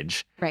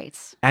baggage. Right.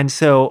 And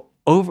so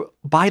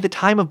by the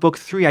time of book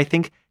 3, I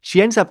think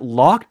she ends up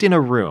locked in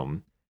a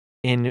room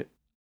in,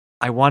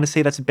 I want to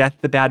say that's Beth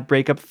the Bad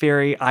Breakup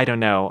Fairy. I don't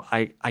know.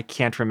 I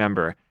can't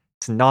remember.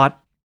 It's not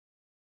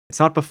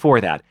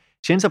before that.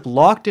 She ends up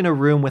locked in a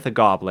room with a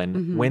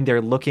goblin when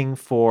they're looking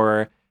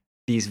for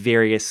these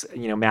various,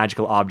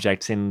 magical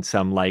objects in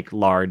some like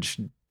large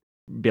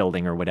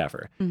building or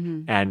whatever.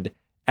 And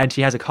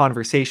she has a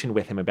conversation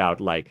with him about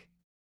like,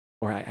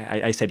 or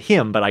I said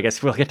him, but I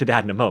guess we'll get to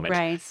that in a moment.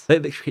 Right.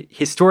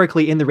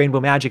 Historically in the Rainbow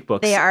Magic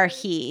books, they are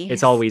he.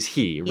 It's always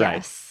he, right?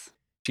 Yes.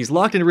 She's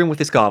locked in a room with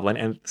this goblin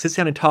and sits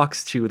down and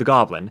talks to the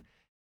goblin.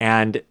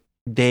 And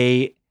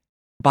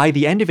by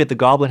the end of it, the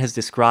goblin has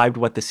described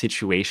what the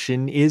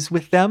situation is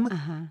with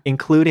them,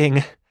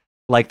 including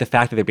like the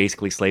fact that they're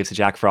basically slaves to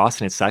Jack Frost,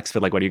 and it sucks,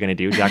 but like, what are you going to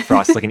do? Jack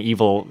Frost is like an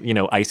evil,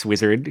 ice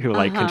wizard who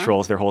like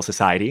controls their whole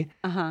society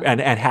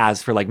and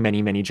has for like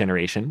many, many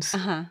generations.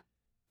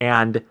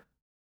 And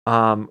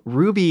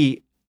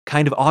Ruby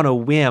kind of on a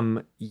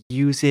whim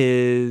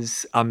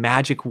uses a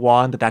magic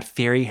wand that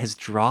fairy has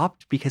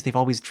dropped because they've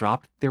always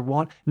dropped their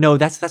wand. No,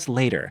 that's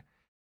later.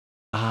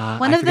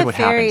 One of the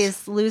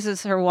fairies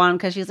loses her wand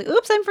because she's like,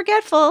 oops, I'm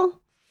forgetful.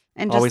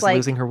 And just always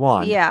losing her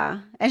wand. Yeah.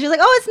 And she's like,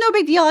 oh, it's no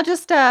big deal. I'll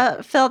just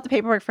fill out the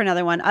paperwork for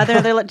another one.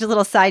 Just a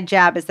little side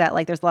jab is that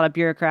like there's a lot of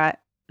bureaucratic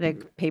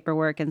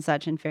paperwork and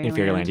such in Fairyland.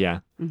 In Fairyland, yeah.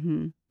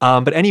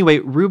 But anyway,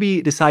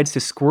 Ruby decides to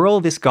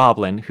squirrel this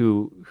goblin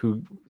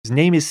whose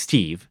name is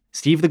Steve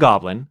the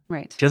Goblin.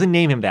 Right. She doesn't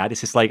name him that. It's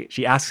just like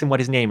she asks him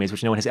what his name is,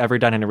 which no one has ever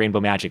done in a Rainbow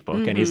Magic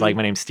book. And he's like,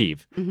 my name's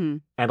Steve.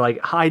 And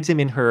like hides him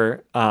in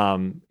her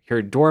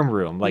dorm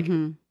room, like,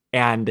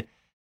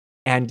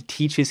 and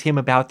teaches him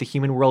about the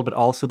human world, but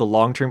also the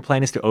long-term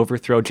plan is to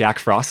overthrow Jack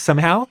Frost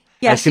somehow.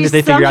 Yeah, as soon as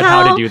they figure out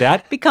how to do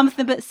that. Becomes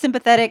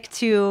sympathetic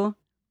to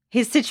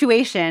his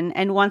situation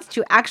and wants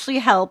to actually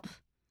help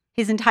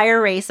his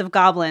entire race of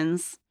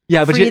goblins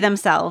free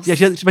themselves. Yeah,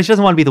 but she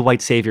doesn't want to be the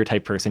white savior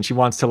type person. She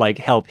wants to like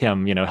help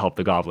him, help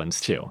the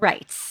goblins too.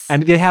 Right.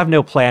 And they have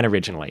no plan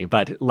originally,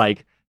 but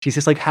like she's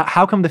just like,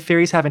 how come the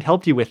fairies haven't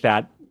helped you with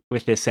that?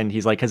 with this, and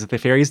he's like, because the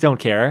fairies don't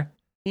care.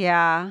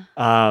 Yeah.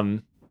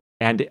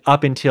 And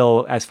up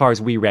until, as far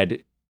as we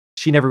read,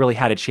 she never really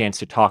had a chance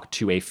to talk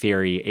to a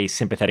fairy, a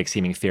sympathetic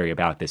seeming fairy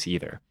about this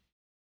either.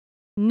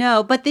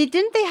 No, but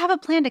didn't they have a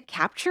plan to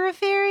capture a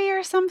fairy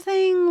or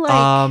something?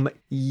 Like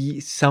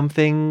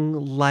something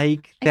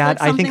like that.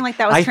 Something like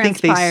that was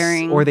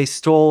transpiring. Or they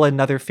stole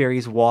another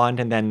fairy's wand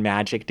and then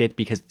magicked it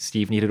because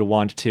Steve needed a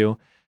wand too.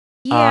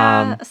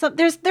 Yeah, so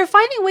they're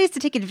finding ways to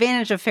take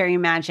advantage of fairy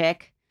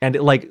magic. And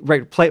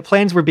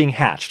plans were being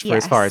hatched for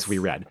as far as we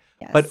read.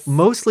 Yes. But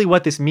mostly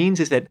what this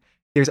means is that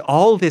there's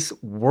all this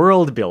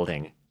world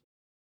building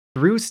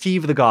through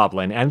Steve the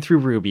Goblin and through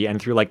Ruby and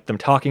through like them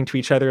talking to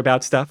each other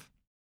about stuff.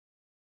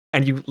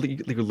 And you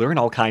learn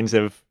all kinds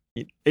of...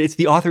 It's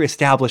the author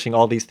establishing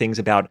all these things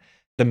about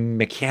the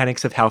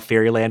mechanics of how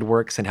fairyland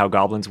works and how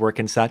goblins work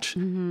and such.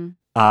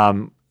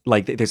 Mm-hmm.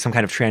 Like there's some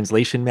kind of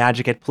translation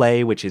magic at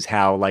play, which is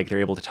how like they're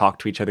able to talk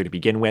to each other to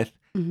begin with.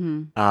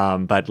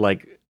 Mm-hmm. But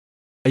like,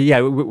 yeah,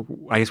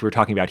 I guess we were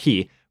talking about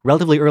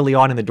relatively early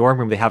on in the dorm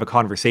room, they have a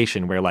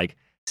conversation where like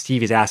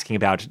Steve is asking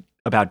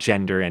about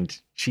gender and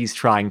she's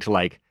trying to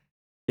like,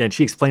 and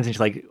she explains and she's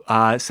like,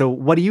 so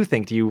what do you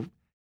think? Do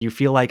you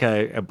feel like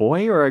a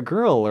boy or a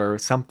girl or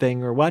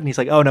something or what? And he's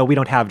like, oh no, we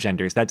don't have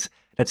genders. That's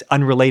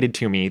unrelated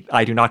to me.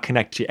 I do not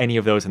connect to any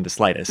of those in the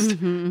slightest.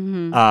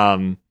 Mm-hmm,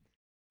 mm-hmm.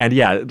 And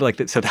yeah,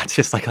 like so that's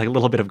just like a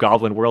little bit of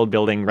goblin world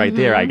building right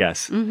there, I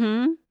guess.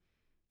 Mm-hmm.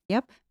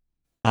 Yep.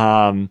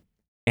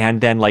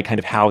 And then like kind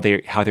of how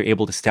they're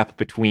able to step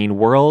between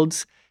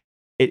worlds.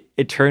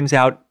 It turns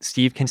out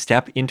Steve can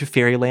step into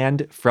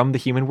fairyland from the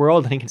human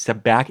world, and he can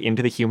step back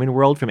into the human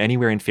world from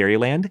anywhere in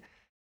fairyland.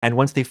 And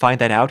once they find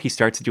that out, he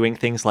starts doing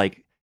things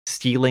like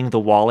stealing the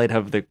wallet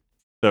of the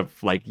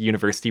like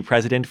university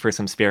president for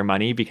some spare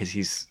money because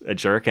he's a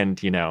jerk and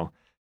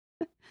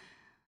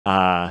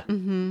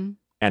Mm-hmm.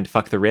 and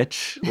fuck the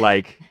rich,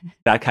 like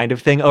that kind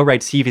of thing. Oh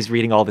right, Steve is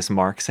reading all this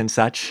Marx and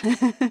such.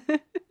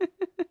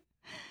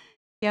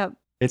 Yep.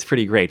 It's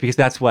pretty great because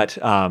that's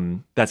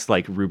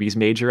like Ruby's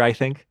major, I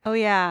think. Oh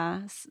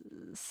yeah,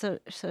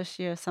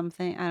 socio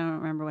something. I don't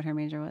remember what her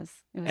major was.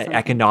 It was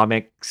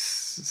economics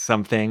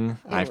something.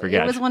 I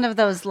forget. It was one of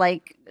those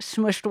like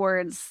smushed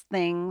words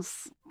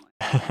things.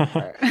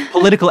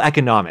 Political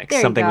economics,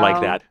 something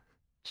like that.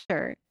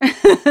 Sure.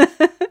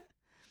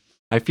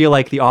 I feel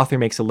like the author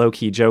makes a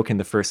low-key joke in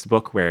the first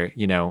book where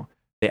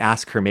they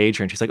ask her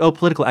major and she's like, "Oh,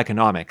 political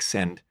economics,"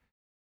 and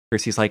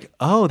Percy's like,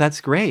 "Oh,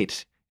 that's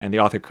great." And the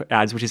author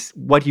adds, which is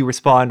what you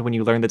respond when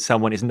you learn that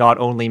someone is not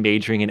only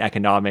majoring in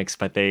economics,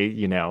 but they,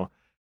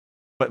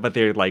 but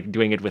they're like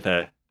doing it with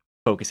a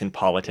focus in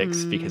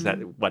politics because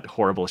what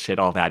horrible shit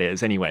all that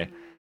is. Anyway,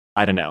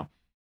 I don't know.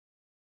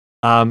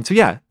 So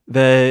yeah,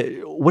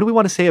 what do we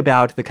want to say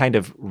about the kind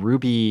of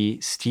Ruby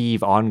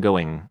Steve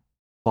ongoing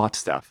plot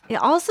stuff? It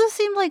also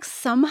seemed like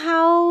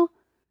somehow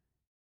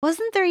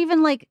wasn't there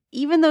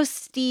even though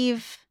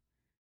Steve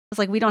was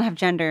like, we don't have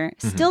gender,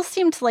 still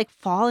seemed to like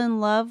fall in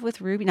love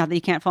with Ruby. Not that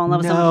you can't fall in love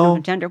with someone who don't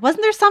have gender.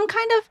 Wasn't there some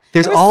kind of...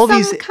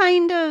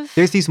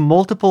 There's these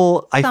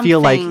multiple, I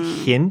feel like,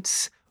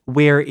 hints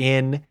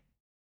wherein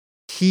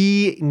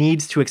he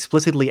needs to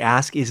explicitly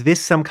ask, is this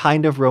some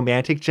kind of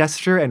romantic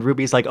gesture? And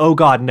Ruby's like, oh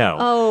God, no.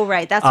 Oh,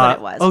 right. That's what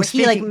it was.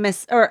 He like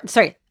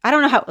I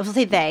don't know how, we'll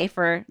say they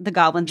for the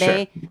goblin.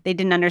 Sure. They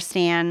didn't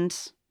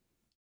understand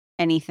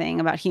anything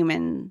about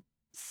human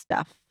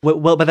stuff.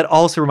 Well, but that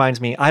also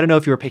reminds me, I don't know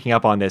if you were picking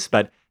up on this,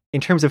 but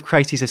in terms of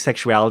crises of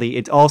sexuality,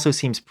 it also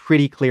seems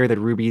pretty clear that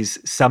Ruby's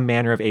some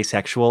manner of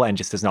asexual and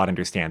just does not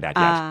understand that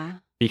yet.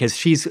 Because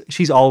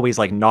she's always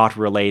like not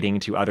relating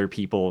to other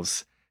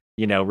people's,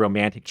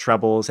 romantic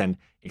troubles and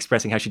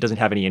expressing how she doesn't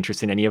have any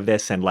interest in any of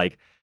this. And like,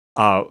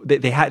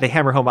 they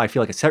hammer home, I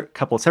feel like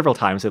several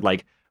times that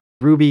like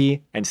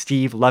Ruby and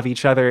Steve love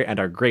each other and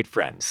are great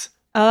friends.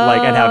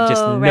 And have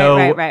just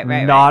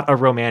not a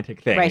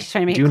romantic thing. Right, she's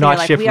trying to make Do it not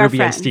clear, ship we are Ruby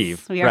friends. and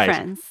Steve. We are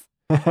friends.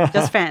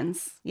 Just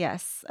friends.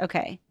 Yes.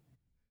 Okay.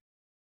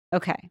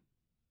 Yeah.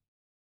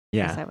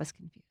 Yes, I was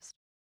confused.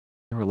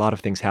 There were a lot of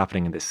things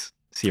happening in this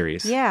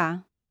series. Yeah.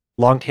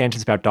 Long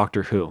tangents about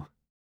Doctor Who.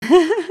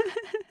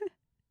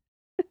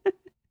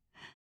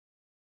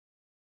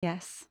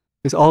 Yes.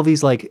 There's all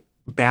these like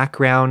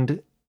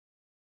background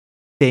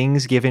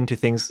things given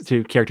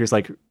to characters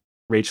like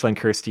Rachel and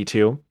Kirsty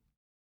too.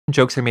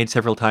 Jokes are made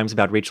several times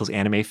about Rachel's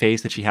anime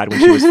phase that she had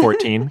when she was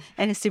 14.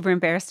 And is super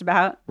embarrassed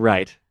about.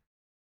 Right.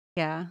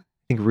 Yeah. I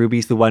think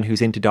Ruby's the one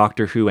who's into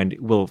Doctor Who and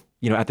will,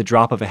 at the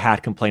drop of a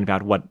hat complain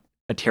about what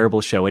a terrible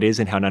show it is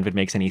and how none of it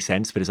makes any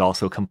sense, but is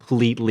also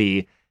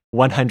completely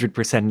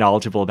 100%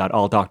 knowledgeable about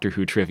all Doctor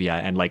Who trivia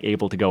and like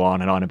able to go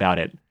on and on about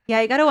it. Yeah,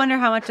 you got to wonder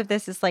how much of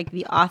this is like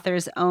the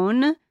author's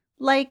own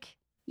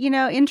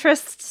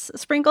interests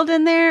sprinkled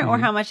in there, or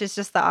how much is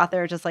just the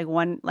author just like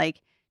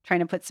trying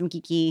to put some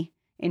geeky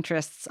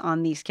interests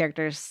on these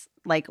characters,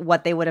 like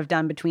what they would have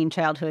done between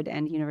childhood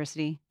and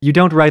university. You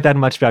don't write that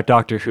much about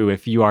Doctor Who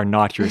if you are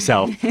not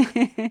yourself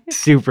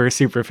super,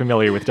 super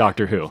familiar with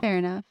Doctor Who. Fair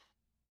enough.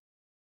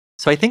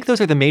 So I think those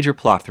are the major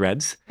plot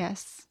threads.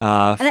 Yes.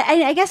 And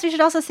I guess we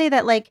should also say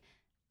that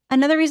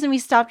Another reason we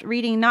stopped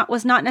reading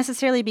was not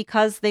necessarily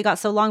because they got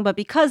so long, but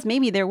because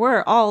maybe there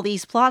were all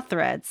these plot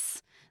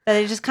threads that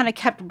it just kind of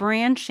kept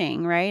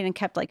branching, right? And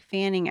kept like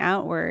fanning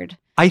outward.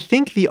 I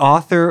think the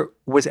author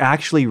was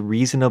actually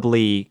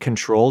reasonably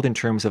controlled in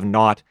terms of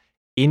not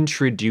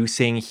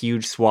introducing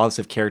huge swaths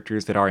of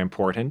characters that are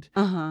important.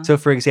 So,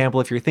 for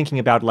example, if you're thinking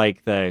about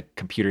like the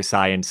computer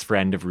science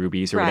friend of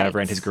Ruby's or whatever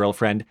and his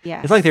girlfriend,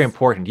 it's like they're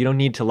important. You don't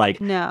need to like,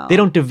 they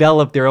don't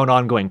develop their own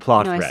ongoing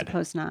plot thread. I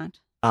suppose not.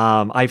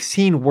 I've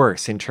seen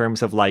worse in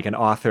terms of like an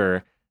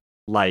author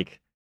like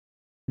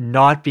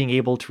not being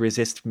able to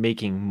resist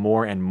making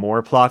more and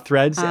more plot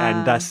threads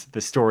and thus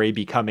the story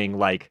becoming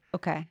like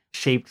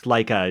shaped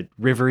like a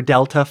river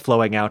delta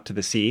flowing out to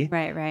the sea.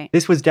 Right.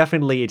 This was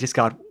definitely, it just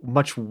got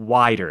much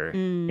wider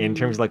in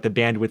terms of like the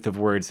bandwidth of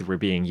words that were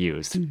being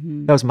used.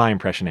 That was my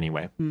impression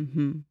anyway.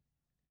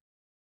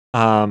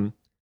 But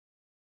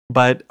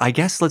I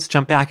guess let's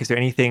jump back. Is there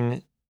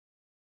anything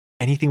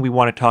we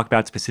want to talk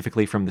about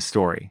specifically from the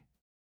story?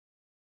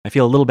 I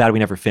feel a little bad we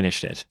never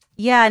finished it.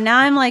 Yeah, now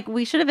I'm like,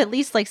 we should have at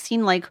least like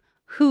seen like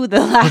who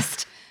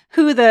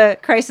the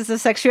Crisis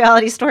of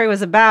Sexuality story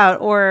was about,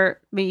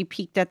 or maybe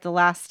peeked at the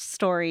last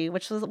story,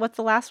 which was, what's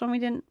the last one we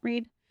didn't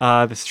read?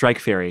 The Strike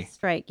Ferry.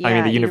 Yeah. I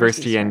mean, the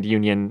University and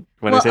Union.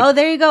 What is it? Oh,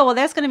 there you go. Well,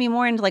 that's going to be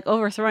more into like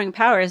overthrowing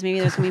powers.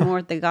 Maybe there's going to be more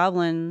with the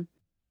Goblin.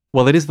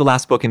 Well, it is the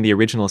last book in the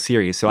original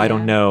series, so I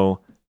don't know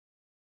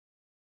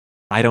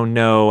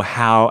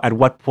how, at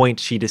what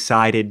point she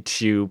decided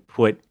to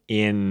put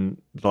in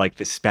like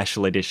the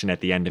special edition at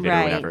the end of it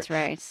or whatever.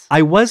 Right.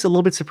 I was a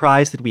little bit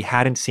surprised that we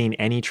hadn't seen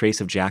any trace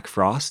of Jack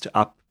Frost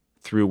up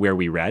through where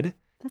we read.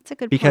 That's a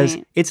good point. Because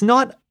it's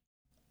not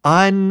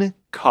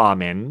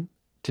uncommon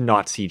to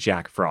not see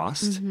Jack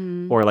Frost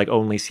or like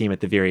only see him at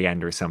the very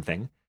end or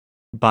something.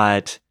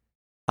 But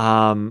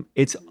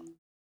it's,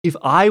 if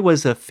I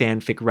was a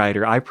fanfic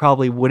writer, I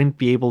probably wouldn't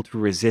be able to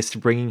resist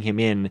bringing him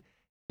in,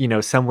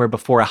 somewhere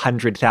before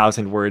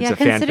 100,000 words of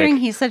fanfic. Yeah, considering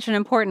he's such an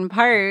important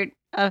part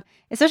of,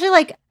 especially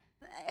like,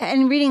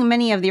 and reading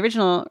many of the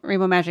original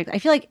Rainbow Magic, I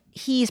feel like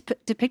he's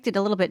depicted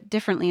a little bit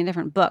differently in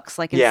different books.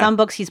 Like in some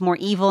books, he's more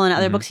evil, and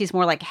other books, he's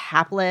more like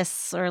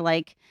hapless or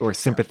like, or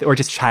sympathetic, or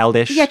just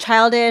childish. Yeah,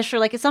 childish, or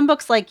like in some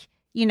books, like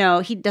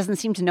he doesn't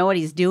seem to know what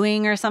he's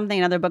doing or something.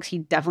 In other books, he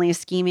definitely is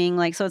scheming.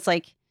 Like, so it's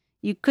like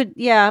you could,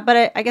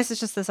 but I guess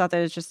it's just this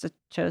author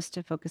chose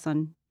to focus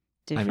on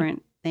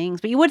different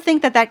things. But you would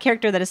think that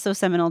character that is so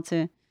seminal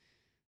to,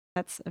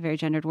 that's a very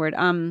gendered word,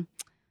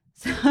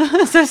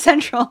 so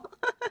central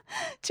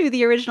to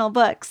the original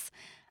books,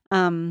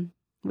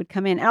 would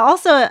come in. And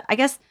also, I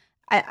guess,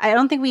 I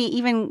don't think we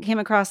even came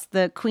across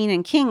the Queen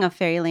and King of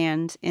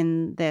Fairyland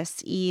in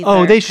this either.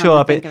 Oh, they show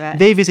up.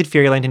 They visit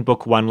Fairyland in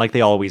book 1 like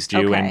they always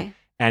do. Okay.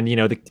 And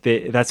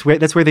that's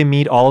where they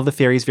meet all of the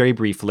fairies very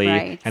briefly.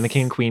 Right. And the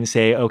King and Queen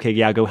say, okay,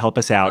 yeah, go help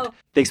us out. Oh.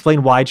 They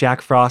explain why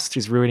Jack Frost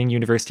is ruining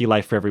university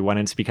life for everyone.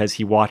 And it's because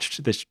he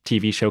watched the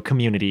TV show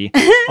Community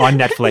on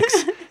Netflix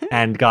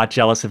and got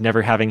jealous of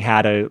never having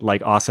had a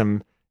like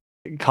awesome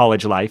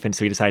college life. And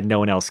so he decided no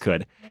one else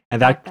could.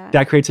 And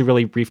that creates a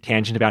really brief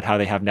tangent about how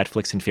they have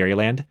Netflix in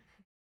Fairyland.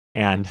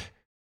 And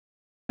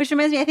which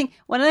reminds me, I think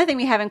one other thing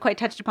we haven't quite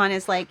touched upon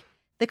is like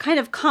the kind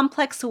of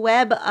complex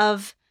web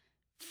of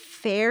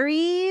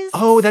fairies.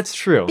 Oh, that's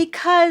true.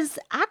 Because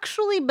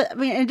actually,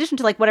 in addition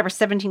to like whatever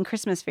 17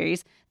 Christmas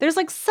fairies, there's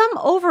like some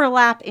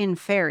overlap in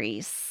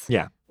fairies.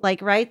 Yeah.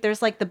 Like, right?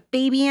 There's like the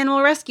baby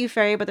animal rescue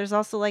fairy, but there's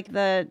also like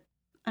I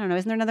don't know,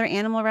 isn't there another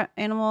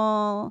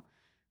animal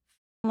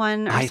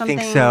one or something?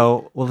 I think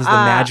so. Well, there's the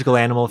magical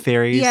animal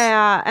fairies.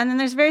 Yeah, and then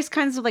there's various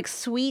kinds of like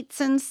sweets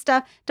and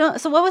stuff.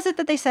 So what was it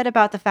that they said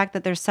about the fact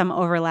that there's some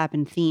overlap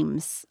in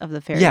themes of the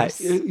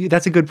fairies? Yeah,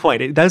 that's a good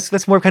point.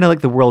 That's more kind of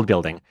like the world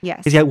building.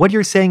 Yes. Yeah, what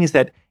you're saying is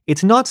that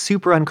it's not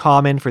super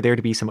uncommon for there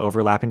to be some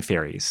overlap in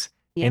fairies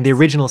in the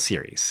original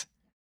series.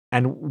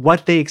 And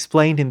what they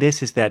explained in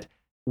this is that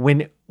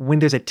when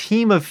there's a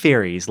team of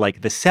fairies,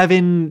 like the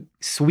 7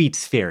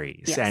 sweets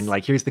fairies, and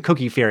like here's the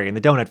cookie fairy and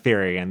the donut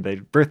fairy and the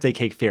birthday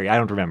cake fairy, I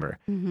don't remember.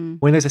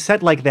 When there's a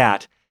set like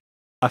that,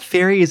 a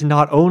fairy is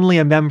not only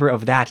a member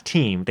of that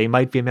team, they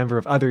might be a member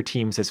of other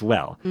teams as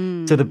well.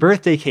 So the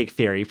birthday cake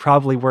fairy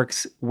probably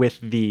works with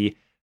the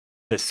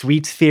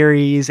sweets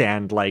fairies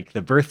and like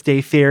the birthday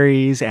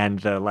fairies and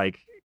the like,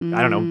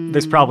 I don't know,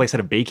 there's probably a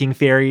set of baking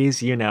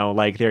fairies,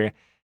 like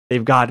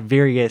they've got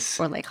various...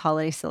 Or like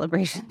holiday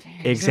celebration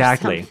fairies.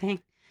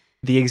 Exactly.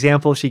 The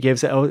example she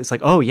gives, it's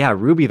like, oh yeah,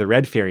 Ruby the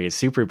red fairy is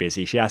super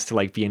busy. She has to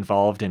like be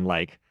involved in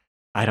like,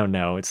 I don't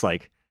know. It's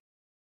like,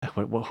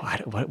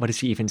 what does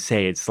she even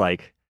say? It's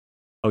like,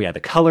 oh yeah, the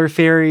color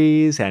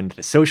fairies and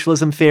the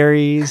socialism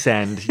fairies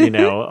and,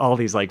 all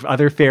these like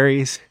other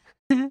fairies.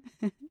 No,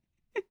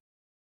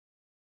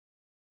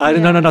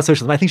 not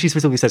socialism. I think she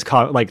specifically says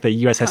like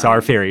the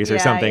USSR fairies or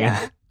something.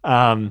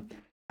 Yeah.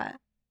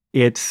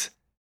 It's...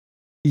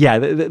 Yeah,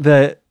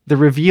 the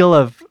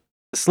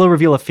slow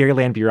reveal of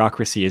Fairyland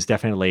bureaucracy is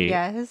definitely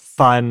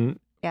fun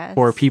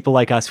for people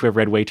like us who have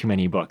read way too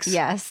many books.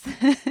 Yes.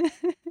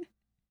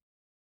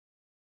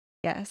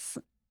 Yes.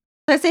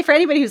 I'd say for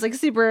anybody who's like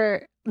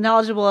super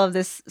knowledgeable of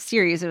this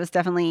series, it was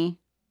definitely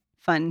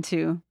fun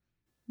to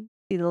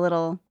see the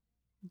little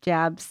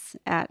jabs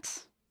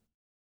at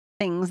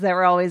things that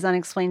were always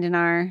unexplained in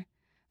our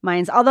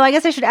minds. Although I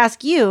guess I should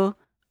ask you,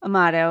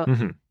 Amato,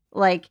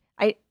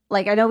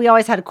 I know we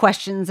always had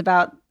questions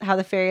about how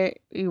the fairy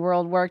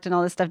world worked and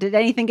all this stuff. Did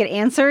anything get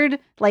answered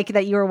like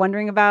that you were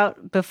wondering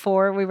about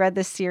before we read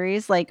this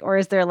series? Like, or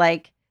is there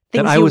like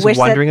things that I was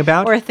wondering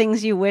about, or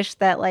things you wish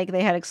that like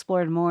they had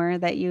explored more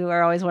that you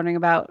are always wondering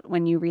about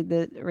when you read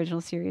the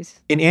original series?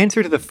 In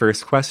answer to the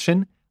first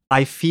question,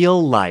 I feel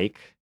like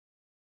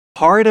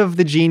part of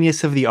the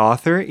genius of the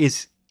author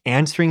is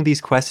answering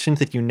these questions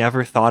that you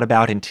never thought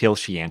about until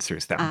she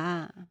answers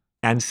them.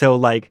 And so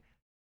like,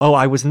 oh,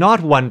 I was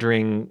not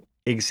wondering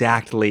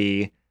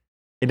exactly,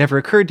 it never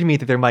occurred to me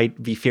that there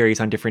might be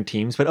fairies on different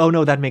teams, but oh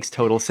no, that makes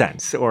total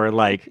sense. Or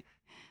like,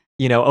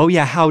 oh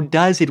yeah, how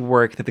does it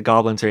work that the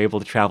goblins are able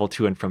to travel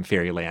to and from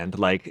fairyland?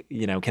 Like,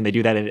 can they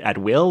do that at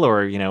will?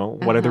 Or,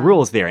 what are the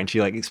rules there? And she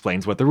like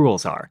explains what the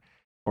rules are.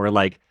 Or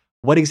like,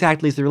 what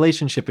exactly is the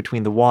relationship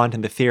between the wand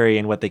and the fairy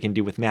and what they can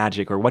do with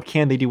magic, or what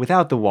can they do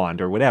without the wand,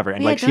 or whatever.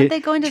 And don't they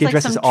go into she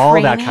addresses like all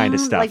that kind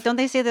of stuff. Like, don't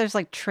they say there's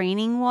like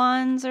training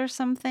wands or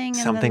something?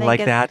 Something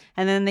like that.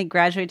 And then they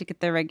graduate to get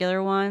their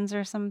regular wands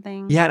or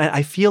something. Yeah, and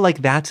I feel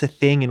like that's a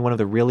thing in one of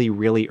the really,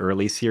 really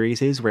early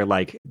series where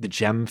like the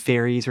gem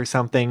fairies or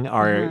something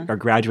are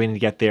graduating to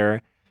get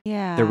their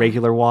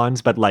regular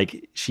wands. But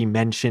like she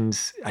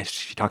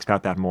talks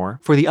about that more.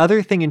 For the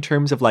other thing in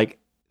terms of like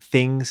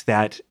things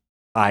that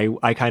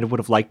I kind of would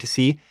have liked to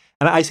see.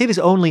 And I say this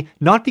only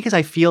not because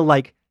I feel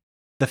like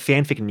the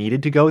fanfic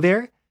needed to go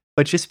there,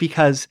 but just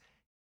because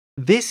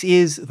this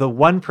is the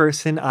one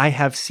person I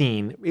have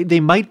seen. They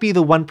might be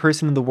the one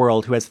person in the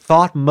world who has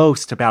thought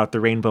most about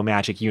the Rainbow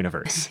Magic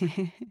universe.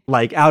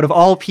 Like, out of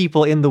all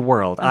people in the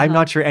world, I'm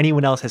not sure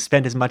anyone else has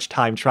spent as much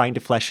time trying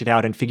to flesh it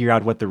out and figure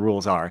out what the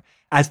rules are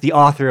as the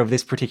author of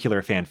this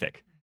particular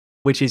fanfic,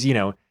 which is,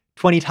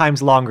 20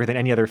 times longer than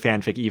any other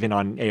fanfic, even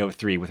on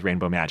AO3 with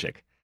Rainbow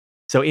Magic.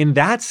 So in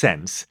that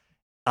sense,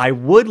 I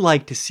would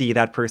like to see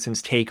that person's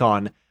take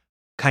on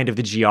kind of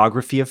the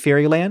geography of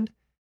Fairyland.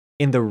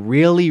 In the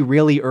really,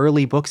 really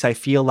early books, I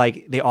feel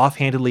like they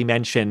offhandedly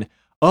mention,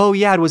 oh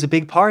yeah, it was a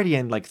big party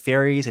and like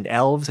fairies and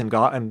elves and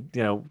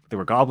there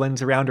were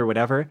goblins around or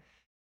whatever.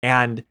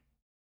 And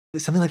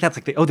something like that's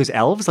like, oh, there's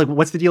elves? Like,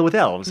 what's the deal with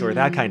elves? Or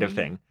that kind of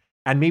thing.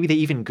 And maybe they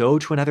even go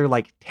to another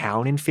like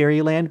town in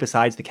Fairyland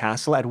besides the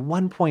castle at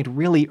one point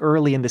really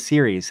early in the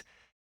series.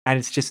 And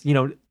it's just,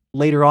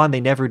 later on, they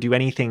never do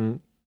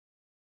anything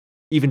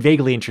even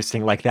vaguely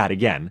interesting like that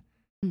again.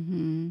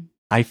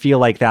 I feel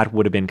like that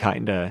would have been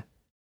kind of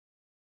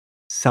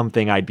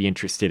something I'd be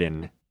interested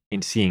in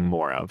seeing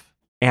more of.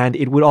 And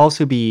it would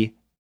also be,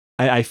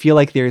 I feel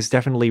like there's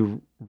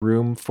definitely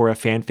room for a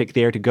fanfic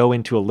there to go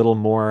into a little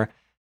more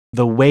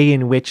the way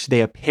in which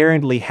they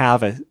apparently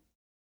have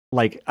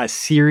a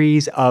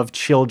series of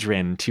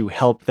children to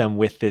help them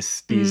with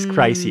these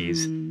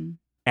crises.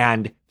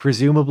 And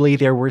presumably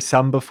there were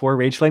some before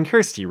Rachel and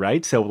Kirsty,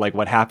 right? So like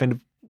what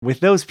happened with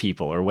those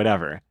people or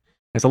whatever.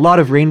 There's a lot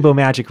of Rainbow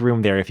Magic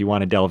room there if you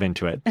want to delve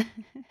into it.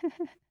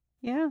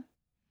 Yeah.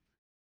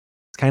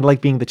 It's kind of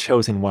like being the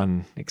chosen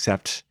one,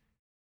 except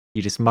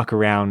you just muck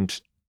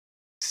around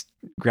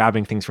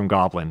grabbing things from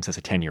goblins as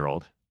a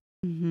 10-year-old.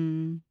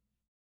 I'm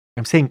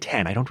saying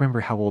 10. I don't remember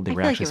how old they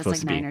were actually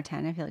supposed to be. 9 or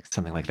 10. I feel like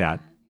something like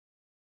that.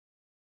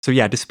 So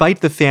yeah,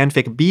 despite the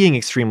fanfic being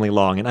extremely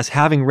long and us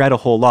having read a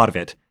whole lot of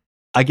it,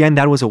 again,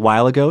 that was a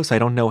while ago, so I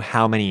don't know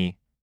how many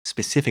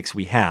specifics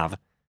we have.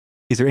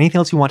 Is there anything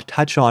else you want to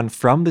touch on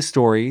from the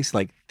stories,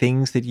 like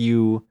things that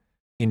you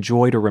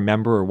enjoyed or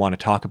remember or want to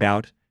talk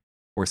about,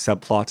 or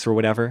subplots or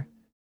whatever?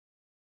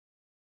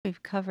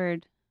 We've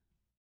covered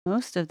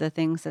most of the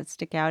things that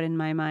stick out in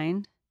my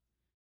mind.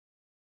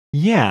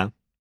 Yeah,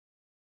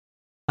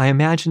 I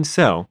imagine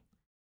so.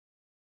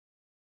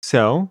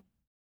 So,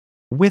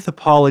 with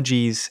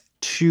apologies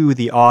to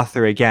the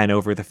author again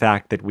over the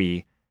fact that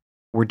we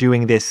were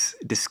doing this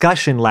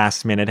discussion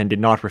last minute and did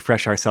not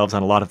refresh ourselves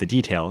on a lot of the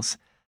details,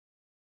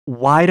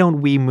 why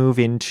don't we move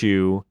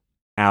into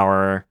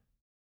our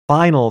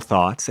final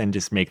thoughts and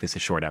just make this a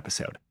short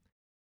episode?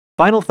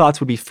 Final thoughts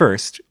would be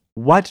first,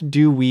 what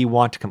do we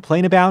want to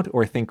complain about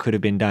or think could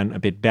have been done a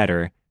bit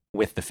better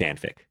with the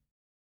fanfic?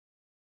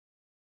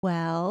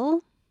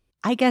 Well,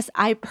 I guess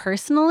I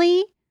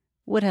personally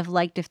would have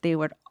liked if they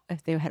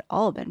had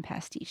all been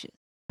pastiches.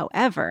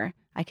 However,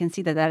 I can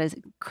see that is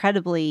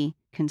incredibly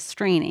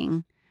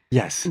constraining.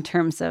 Yes. In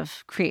terms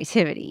of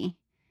creativity.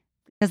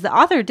 Because the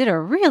author did a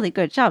really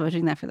good job of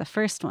doing that for the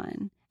first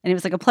one. And it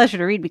was like a pleasure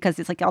to read because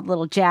it's like all the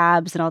little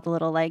jabs and all the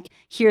little like,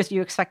 here's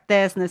you expect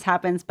this and this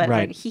happens, but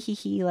right.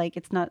 Like, like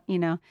it's not,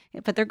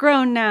 but they're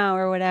grown now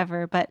or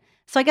whatever. But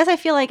so I guess I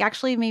feel like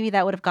actually maybe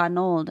that would have gotten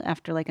old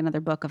after like another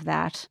book of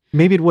that.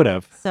 Maybe it would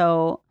have.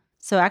 So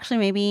actually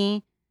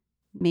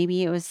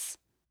maybe it was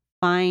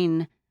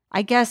fine.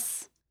 I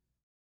guess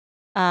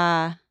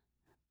I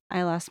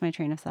lost my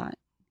train of thought.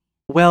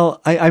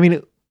 Well, I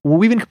mean, well,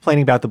 we've been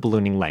complaining about the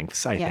ballooning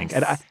lengths, I think.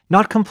 And Yes.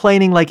 not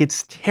complaining like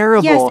it's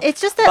terrible. Yes,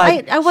 it's just that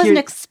but I wasn't here-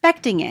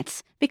 expecting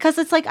it because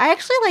it's like I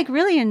actually like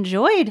really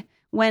enjoyed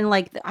when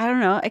like I don't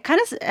know, it kind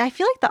of I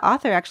feel like the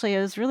author actually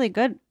is really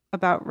good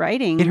about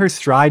writing. hit her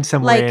stride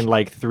somewhere Like, in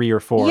like 3 or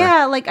 4.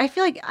 Yeah, like I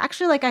feel like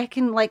actually like I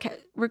can like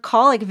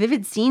recall like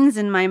vivid scenes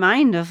in my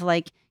mind of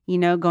like, you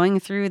know, going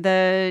through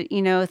the,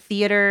 you know,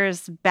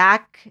 theater's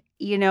back,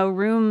 you know,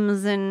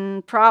 rooms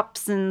and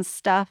props and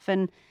stuff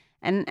and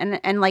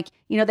like,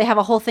 you know, they have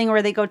a whole thing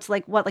where they go to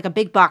like what, like a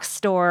big box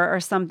store or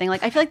something.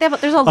 Like I feel like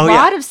there's a Oh,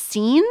 lot yeah. of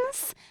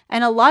scenes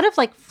and a lot of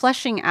like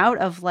fleshing out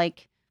of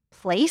like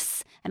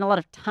place and a lot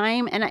of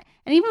time and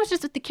even with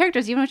just with the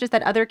characters, even with just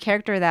that other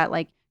character that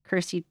like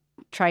Kirsty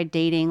tried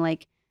dating,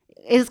 like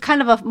is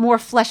kind of a more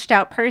fleshed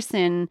out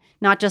person,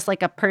 not just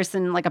like a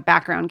person, like a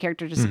background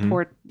character to Mhm.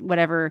 support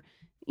whatever,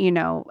 you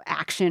know,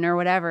 action or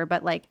whatever,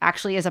 but like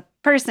actually as a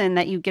person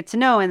that you get to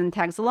know and then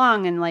tags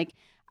along. And like,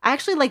 I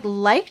actually like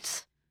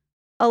liked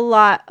a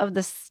lot of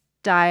the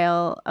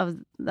style of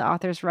the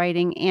author's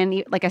writing.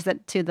 And like I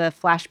said, to the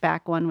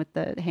flashback one with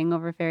the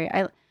Hangover Fairy,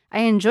 I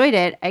enjoyed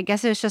it. I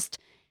guess it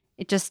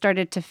just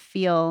started to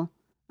feel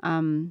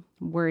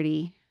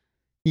wordy.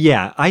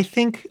 Yeah, I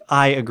think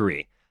I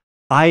agree.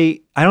 I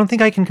don't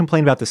think I can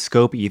complain about the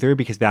scope either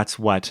because that's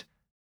what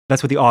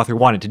the author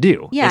wanted to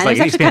do. Yeah, It's and it was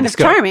actually expand kind the of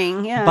scope.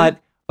 charming. Yeah.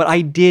 But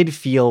I did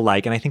feel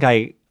like, and I think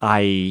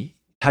I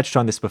touched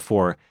on this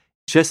before,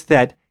 just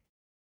that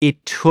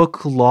it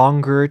took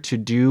longer to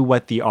do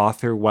what the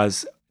author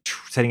was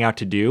setting out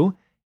to do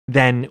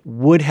than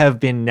would have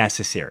been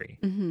necessary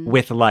Mhm.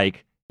 with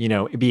like, you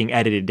know, being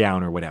edited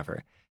down or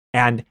whatever.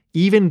 And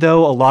even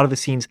though a lot of the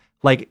scenes,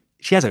 like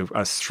she has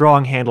a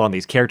strong handle on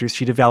these characters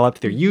she developed,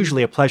 they're Mhm.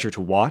 usually a pleasure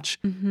to watch,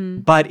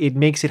 Mhm. but it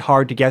makes it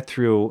hard to get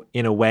through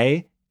in a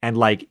way. And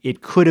like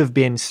it could have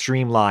been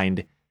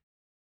streamlined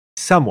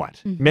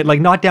somewhat, Mhm.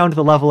 like not down to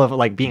the level of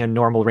like being a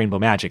normal Rainbow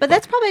Magic But book,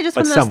 that's probably just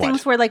but one of those somewhat.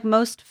 things where like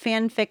most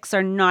fanfics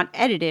are not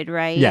edited,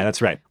 right? Yeah,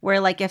 that's right. Where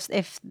like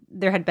if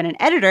there had been an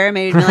editor,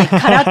 maybe like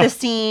cut out this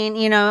scene,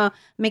 you know,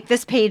 make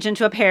this page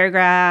into a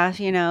paragraph,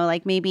 you know,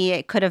 like maybe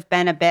it could have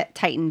been a bit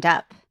tightened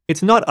up.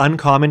 It's not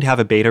uncommon to have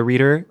a beta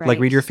reader like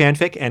read your Right.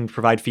 fanfic and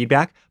provide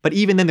feedback, but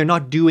even then they're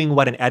not doing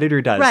what an editor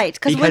does, Right,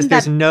 'cause because wouldn't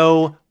there's that-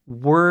 no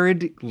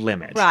word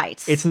limit.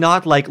 Right. It's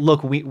not like,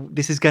 look,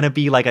 this is going to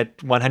be like a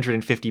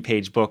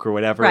 150-page book or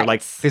whatever. Right.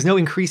 Like there's no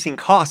increasing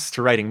costs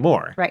to writing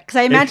more. Right. Because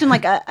I imagine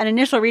like an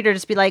initial reader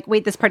just be like,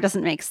 wait, this part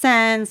doesn't make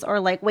sense, or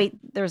like, wait,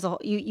 there's a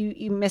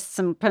you missed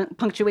some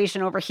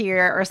punctuation over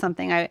here or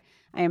something. I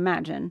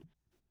imagine.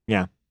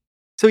 Yeah.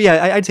 So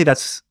yeah, I'd say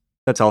that's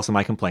also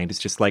my complaint. It's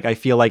just like I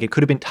feel like it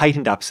could have been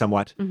tightened up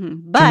somewhat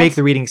But to make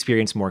the reading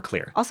experience more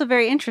clear. also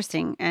very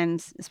interesting,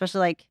 and especially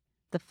like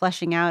the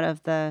fleshing out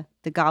of the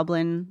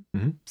goblin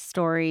Mhm.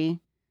 story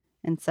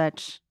and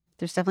such.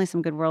 There's definitely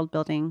some good world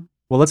building.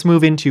 Well, let's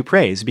move into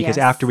praise because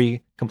Yes. after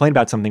we complain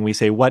about something, we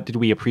say, what did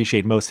we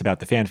appreciate most about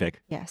the fanfic?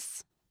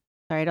 Yes.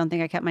 Sorry, I don't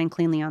think I kept mine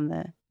cleanly on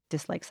the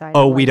dislike side.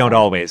 Oh, or we like don't side.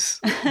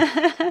 always.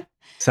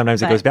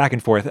 Sometimes it But- goes back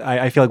and forth.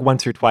 I feel like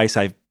once or twice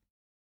I've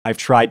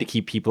tried to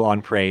keep people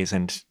on praise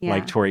and Yeah.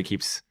 like Tori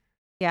keeps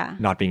Yeah.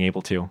 not being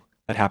able to.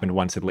 That happened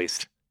once at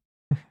least.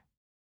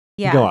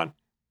 Yeah. Go on.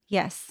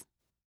 Yes.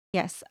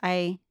 Yes.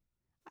 I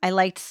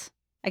liked,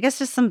 I guess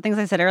just some things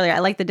I said earlier. I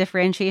like the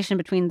differentiation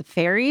between the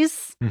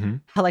fairies. hmm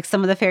How like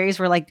some of the fairies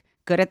were like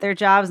good at their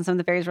jobs and some of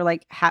the fairies were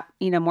like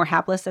more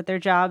hapless at their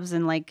jobs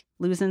and like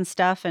losing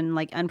stuff and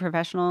like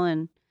unprofessional,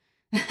 and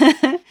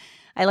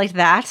I liked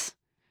that.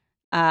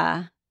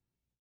 I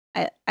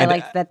And,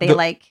 liked that they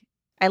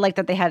I liked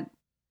that they had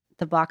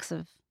the box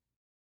of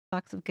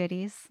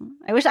goodies.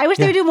 I wish they Yeah.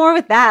 would do more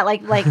with that.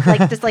 Like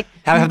just like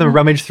Have them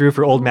rummage through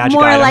for old magic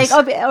more items.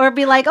 like or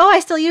be like, oh, I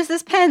still use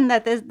this pen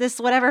that this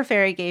whatever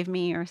fairy gave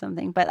me or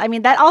something. But I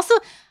mean, that also,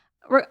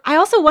 I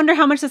also wonder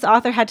how much this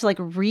author had to like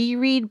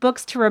reread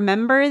books to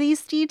remember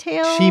these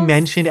details. She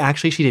mentioned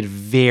actually she did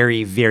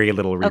very, very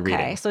little rereading.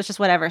 Okay, so it's just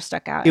whatever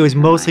stuck out. It was in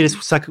her mostly mind.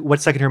 just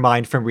what stuck in her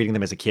mind from reading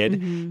them as a kid.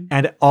 Mhm.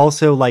 And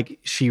also, like,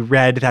 she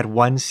read that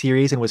one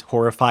series and was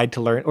horrified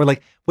to learn, or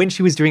like when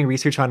she was doing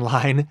research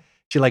online,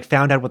 she like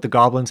found out what the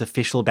goblin's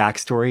official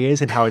backstory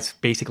is and how it's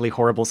basically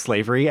horrible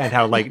slavery and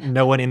how like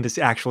no one in this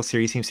actual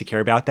series seems to care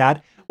about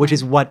that, which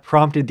is what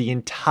prompted the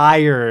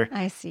entire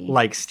I see.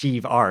 like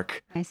Steve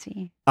arc. I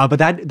see. But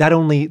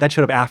that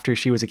showed up after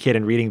she was a kid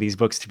and reading these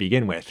books to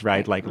begin with,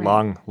 right? Like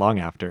Right. long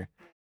after.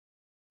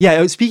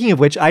 Yeah. Speaking of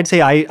which, I'd say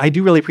I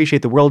do really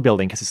appreciate the world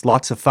building because it's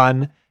lots of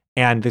fun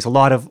and there's a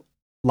lot of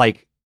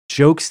like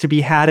jokes to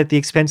be had at the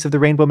expense of the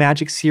Rainbow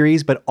Magic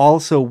series, but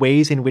also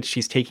ways in which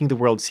she's taking the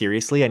world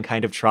seriously and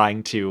kind of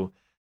trying to,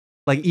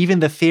 like, even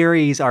the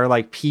fairies are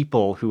like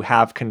people who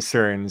have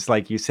concerns,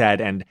 like you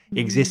said, and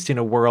exist in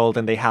a world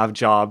and they have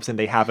jobs and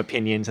they have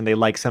opinions and they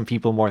like some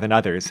people more than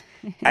others.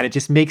 And it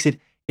just makes it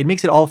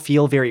all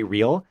feel very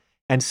real.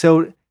 And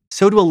so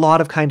do a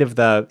lot of kind of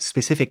the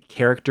specific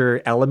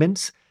character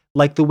elements,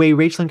 like the way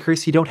Rachel and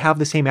Kirsty don't have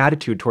the same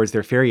attitude towards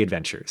their fairy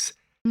adventures.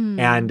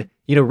 And,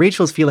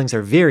 Rachel's feelings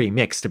are very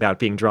mixed about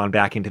being drawn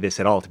back into this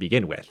at all to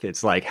begin with.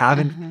 It's like,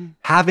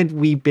 haven't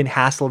we been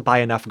hassled by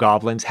enough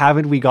goblins?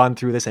 Haven't we gone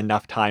through this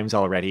enough times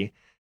already?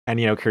 And,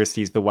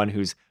 Kirsty's the one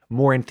who's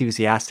more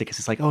enthusiastic because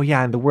it's like, oh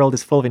yeah, and the world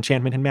is full of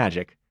enchantment and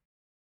magic.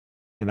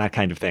 And that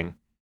kind of thing.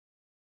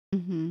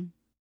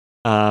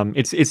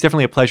 It's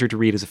definitely a pleasure to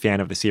read as a fan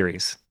of the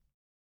series.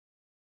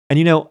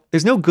 And,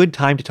 there's no good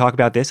time to talk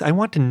about this. I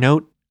want to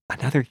note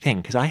another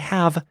thing because I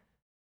have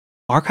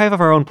Archive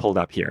of Our Own pulled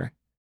up here.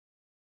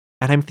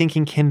 And I'm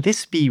thinking, can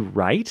this be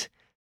right?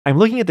 I'm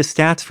looking at the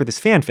stats for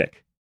this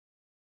fanfic.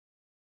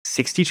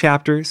 60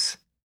 chapters,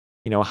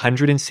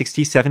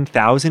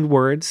 167,000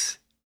 words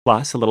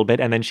plus a little bit.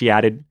 And then she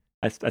added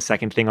a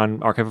second thing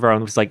on Archive of Our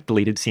Own, which was like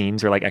deleted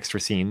scenes or like extra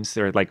scenes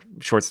or like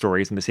short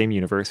stories in the same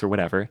universe or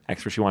whatever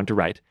extra she wanted to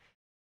write.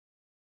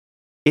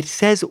 It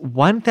says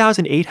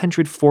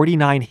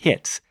 1,849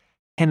 hits.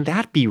 Can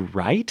that be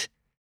right?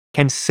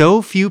 Can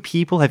so few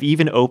people have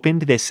even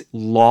opened this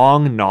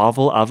long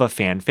novel of a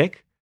fanfic?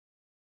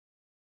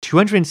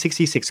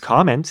 266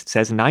 comments, it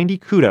says 90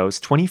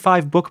 kudos,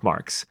 25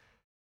 bookmarks.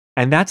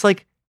 And that's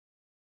like...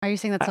 Are you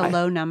saying that's a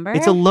low number?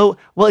 It's a low...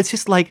 Well, it's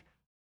just like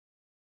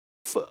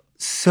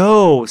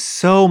so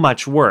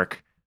much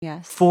work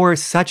for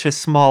such a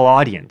small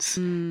audience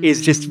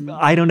is just,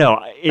 I don't know.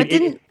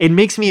 It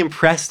makes me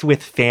impressed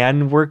with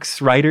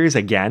FanWorks writers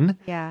again.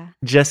 Yeah.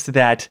 Just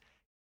that...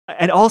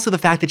 And also the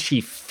fact that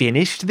she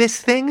finished this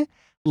thing,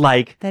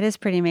 like... That is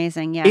pretty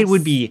amazing, yes. It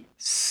would be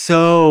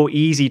so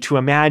easy to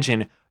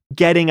imagine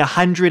getting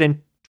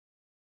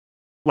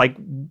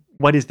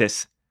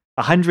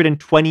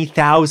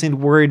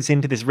 120,000 words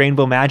into this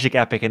Rainbow Magic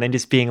epic and then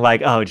just being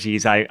like, oh,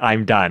 geez,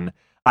 I'm done.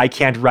 I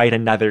can't write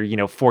another,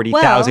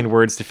 40,000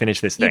 words to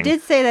finish this thing. You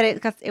did say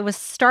that it was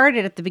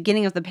started at the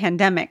beginning of the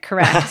pandemic,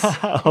 correct?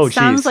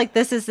 Sounds like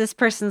this is this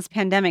person's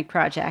pandemic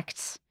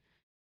project.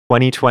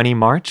 2020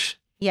 March?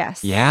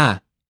 Yes. Yeah,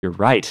 you're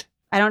right.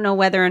 I don't know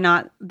whether or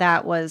not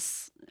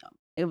this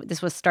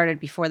was started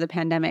before the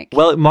pandemic.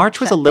 Well, March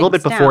was a little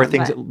bit before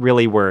things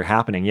really were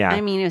happening, yeah. I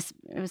mean,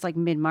 it was like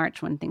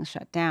mid-March when things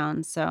shut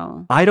down,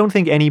 so... I don't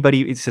think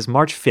anybody... It says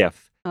March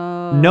 5th.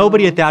 Oh.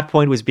 Nobody at that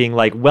point was being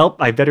like, well,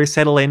 I better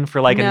settle in for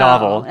like a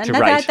novel to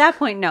write. At that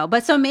point, no.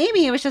 But so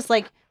maybe it was just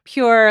like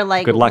pure,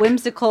 like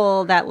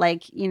whimsical that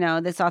like,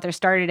 this author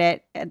started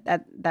it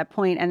at that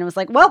point and it was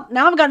like, well,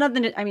 now I've got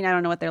nothing to... I mean, I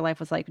don't know what their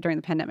life was like during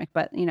the pandemic,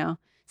 but,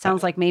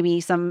 sounds like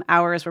maybe some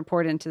hours were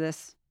poured into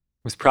this.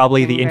 It was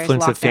probably the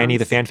influence of Fanny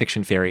the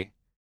fanfiction fairy,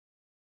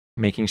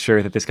 making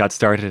sure that this got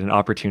started at an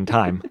opportune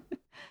time.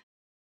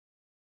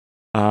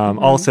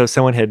 Also,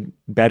 someone had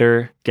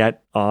better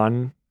get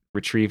on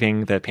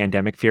retrieving the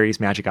pandemic fairy's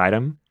magic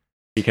item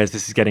because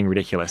this is getting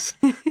ridiculous.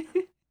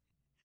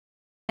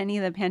 Penny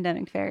the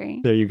pandemic fairy.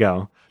 There you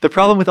go. The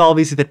problem with all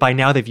these is that by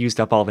now they've used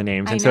up all the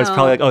names. And so it's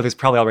probably like, oh, there's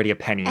probably already a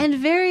Penny. And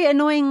very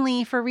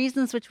annoyingly, for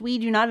reasons which we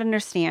do not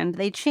understand,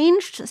 they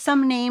changed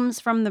some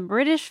names from the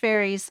British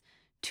fairies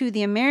to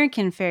the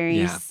American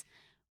fairies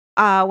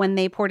when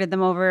they ported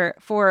them over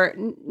for,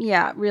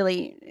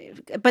 really.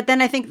 But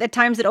then I think at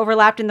times it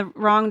overlapped in the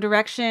wrong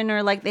direction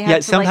or like they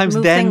had to like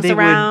move things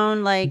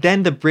around.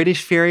 Then the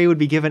British fairy would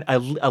be given,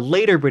 a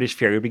later British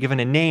fairy would be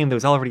given a name that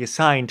was already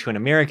assigned to an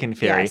American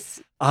fairy.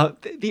 Yes.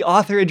 The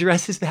author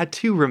addresses that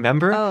too,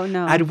 remember? Oh,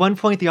 no. At one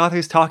point, the author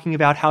is talking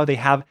about how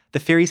the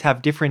fairies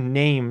have different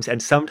names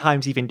and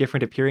sometimes even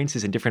different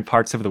appearances in different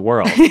parts of the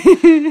world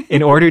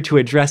in order to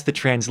address the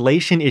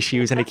translation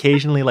issues and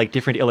occasionally like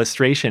different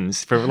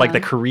illustrations for like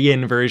the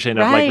Korean version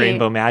of like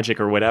Rainbow Magic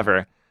or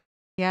whatever.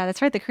 Yeah,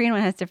 that's right. The Korean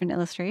one has different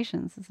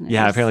illustrations, isn't it?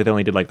 Yeah, apparently they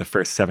only did like the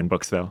first 7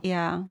 books though.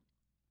 Yeah.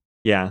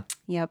 Yeah.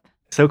 Yep.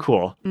 So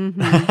cool.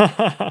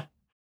 Mm-hmm.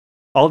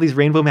 All these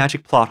Rainbow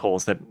Magic plot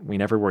holes that we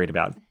never worried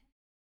about.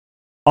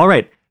 All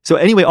right. So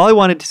anyway, all I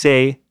wanted to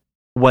say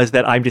was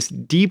that I'm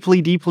just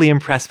deeply, deeply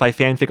impressed by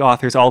fanfic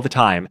authors all the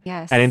time.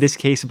 Yes. And in this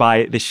case,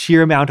 by the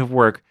sheer amount of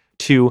work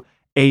to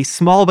a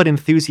small but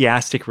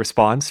enthusiastic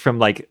response from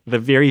like the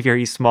very,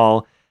 very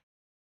small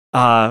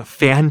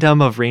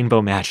fandom of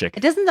Rainbow Magic.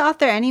 Doesn't the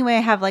author anyway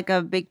have like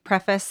a big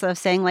preface of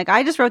saying like,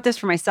 I just wrote this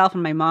for myself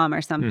and my mom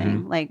or something?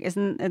 Mm-hmm. Like,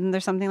 isn't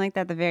there something like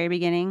that at the very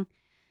beginning?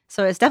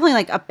 So it's definitely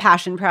like a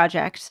passion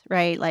project,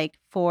 right? Like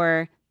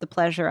for the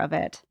pleasure of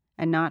it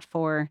and not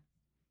for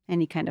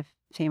any kind of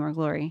fame or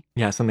glory.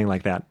 Yeah, something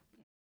like that.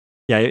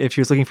 Yeah, if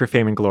she was looking for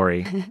fame and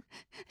glory.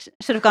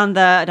 Should have gone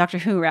the Doctor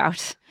Who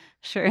route.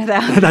 Sure,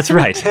 that's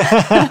right.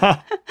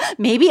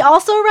 Maybe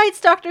also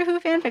writes Doctor Who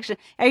fan fiction.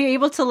 Are you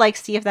able to like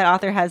see if that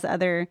author has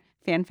other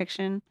fan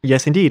fiction?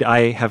 Yes, indeed.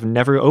 I have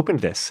never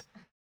opened this.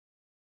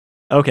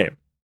 Okay,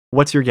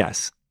 what's your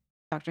guess?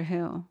 Doctor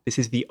Who. This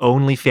is the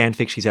only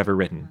fanfic she's ever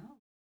written.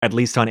 At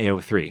least on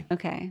AO3.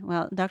 Okay,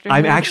 well, Doctor Who...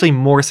 I'm actually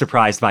more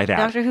surprised by that.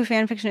 Doctor Who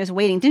fanfiction is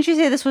waiting. Didn't you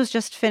say this was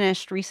just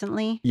finished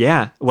recently?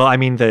 Yeah. Well, I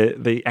mean,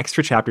 the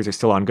extra chapters are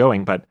still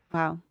ongoing, but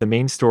the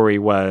main story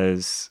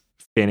was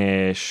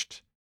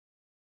finished,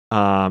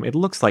 it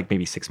looks like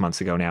maybe 6 months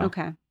ago now.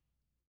 Okay.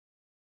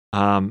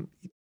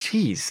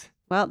 Geez.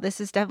 Well, this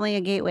is definitely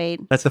a gateway.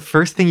 That's the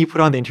first thing you put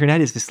on the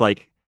internet is this,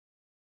 like,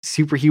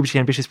 super hugely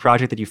ambitious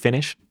project that you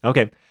finish?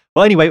 Okay.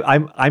 Well, anyway,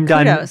 I'm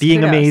done being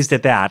kudos. amazed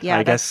at that. Yeah,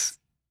 I guess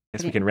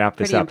we can wrap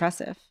this pretty up.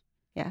 Impressive.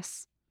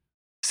 Yes.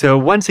 So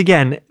once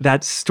again,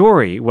 that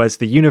story was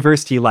The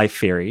University Life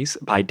Fairies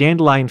by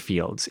Dandelion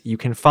Fields. You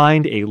can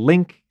find a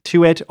link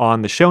to it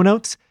on the show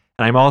notes,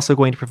 and I'm also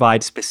going to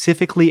provide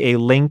specifically a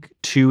link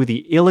to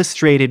the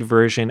illustrated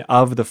version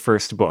of the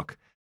first book,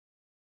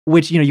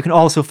 which, you can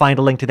also find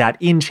a link to that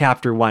in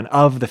chapter 1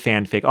 of the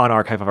fanfic on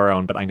Archive of Our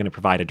Own, but I'm going to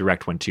provide a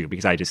direct one too,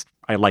 because I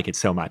like it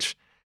so much.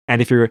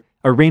 And if you're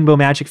a Rainbow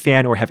Magic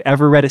fan or have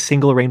ever read a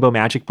single Rainbow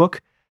Magic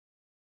book,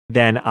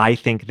 then I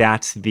think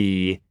that's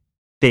the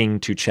thing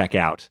to check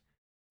out,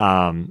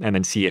 and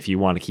then see if you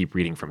want to keep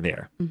reading from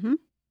there. Mm-hmm.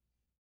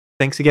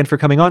 Thanks again for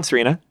coming on,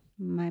 Serena.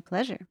 My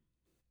pleasure.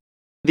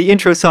 The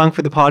intro song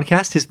for the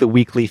podcast is The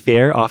Weekly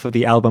Fair off of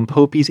the album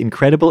Popey's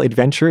Incredible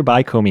Adventure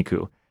by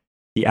Komiku.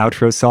 The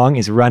outro song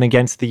is Run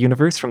Against the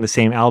Universe from the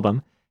same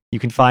album. You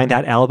can find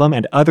that album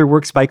and other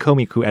works by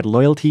Komiku at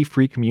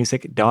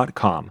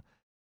loyaltyfreakmusic.com.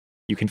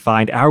 You can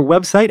find our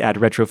website at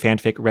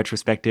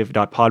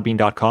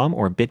retrofanficretrospective.podbean.com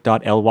or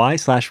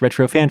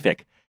bit.ly/retrofanfic.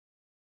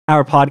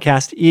 Our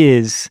podcast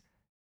is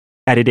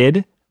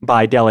edited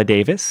by Della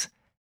Davis,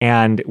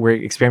 and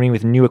we're experimenting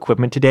with new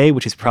equipment today,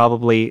 which is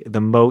probably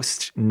the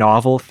most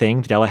novel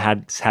thing Della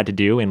has had to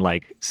do in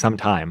some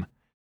time.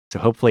 So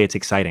hopefully it's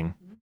exciting.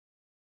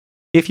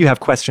 If you have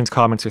questions,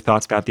 comments, or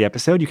thoughts about the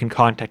episode, you can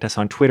contact us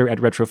on Twitter at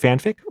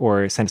retrofanfic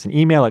or send us an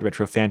email at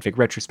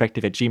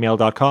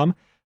retrofanficretrospective@gmail.com.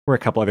 We're a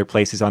couple other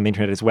places on the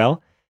internet as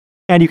well.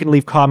 And you can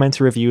leave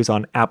comments or reviews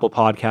on Apple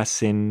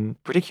Podcasts in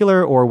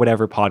particular, or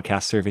whatever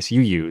podcast service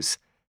you use,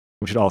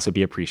 which would also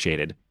be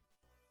appreciated.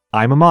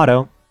 I'm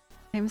Amato.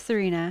 I'm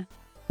Serena.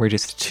 We're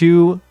just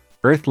two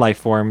Earth life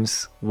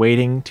forms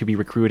waiting to be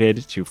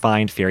recruited to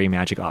find fairy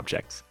magic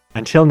objects.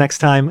 Until next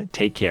time,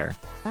 take care.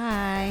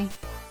 Bye.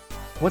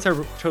 What's our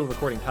total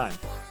recording time?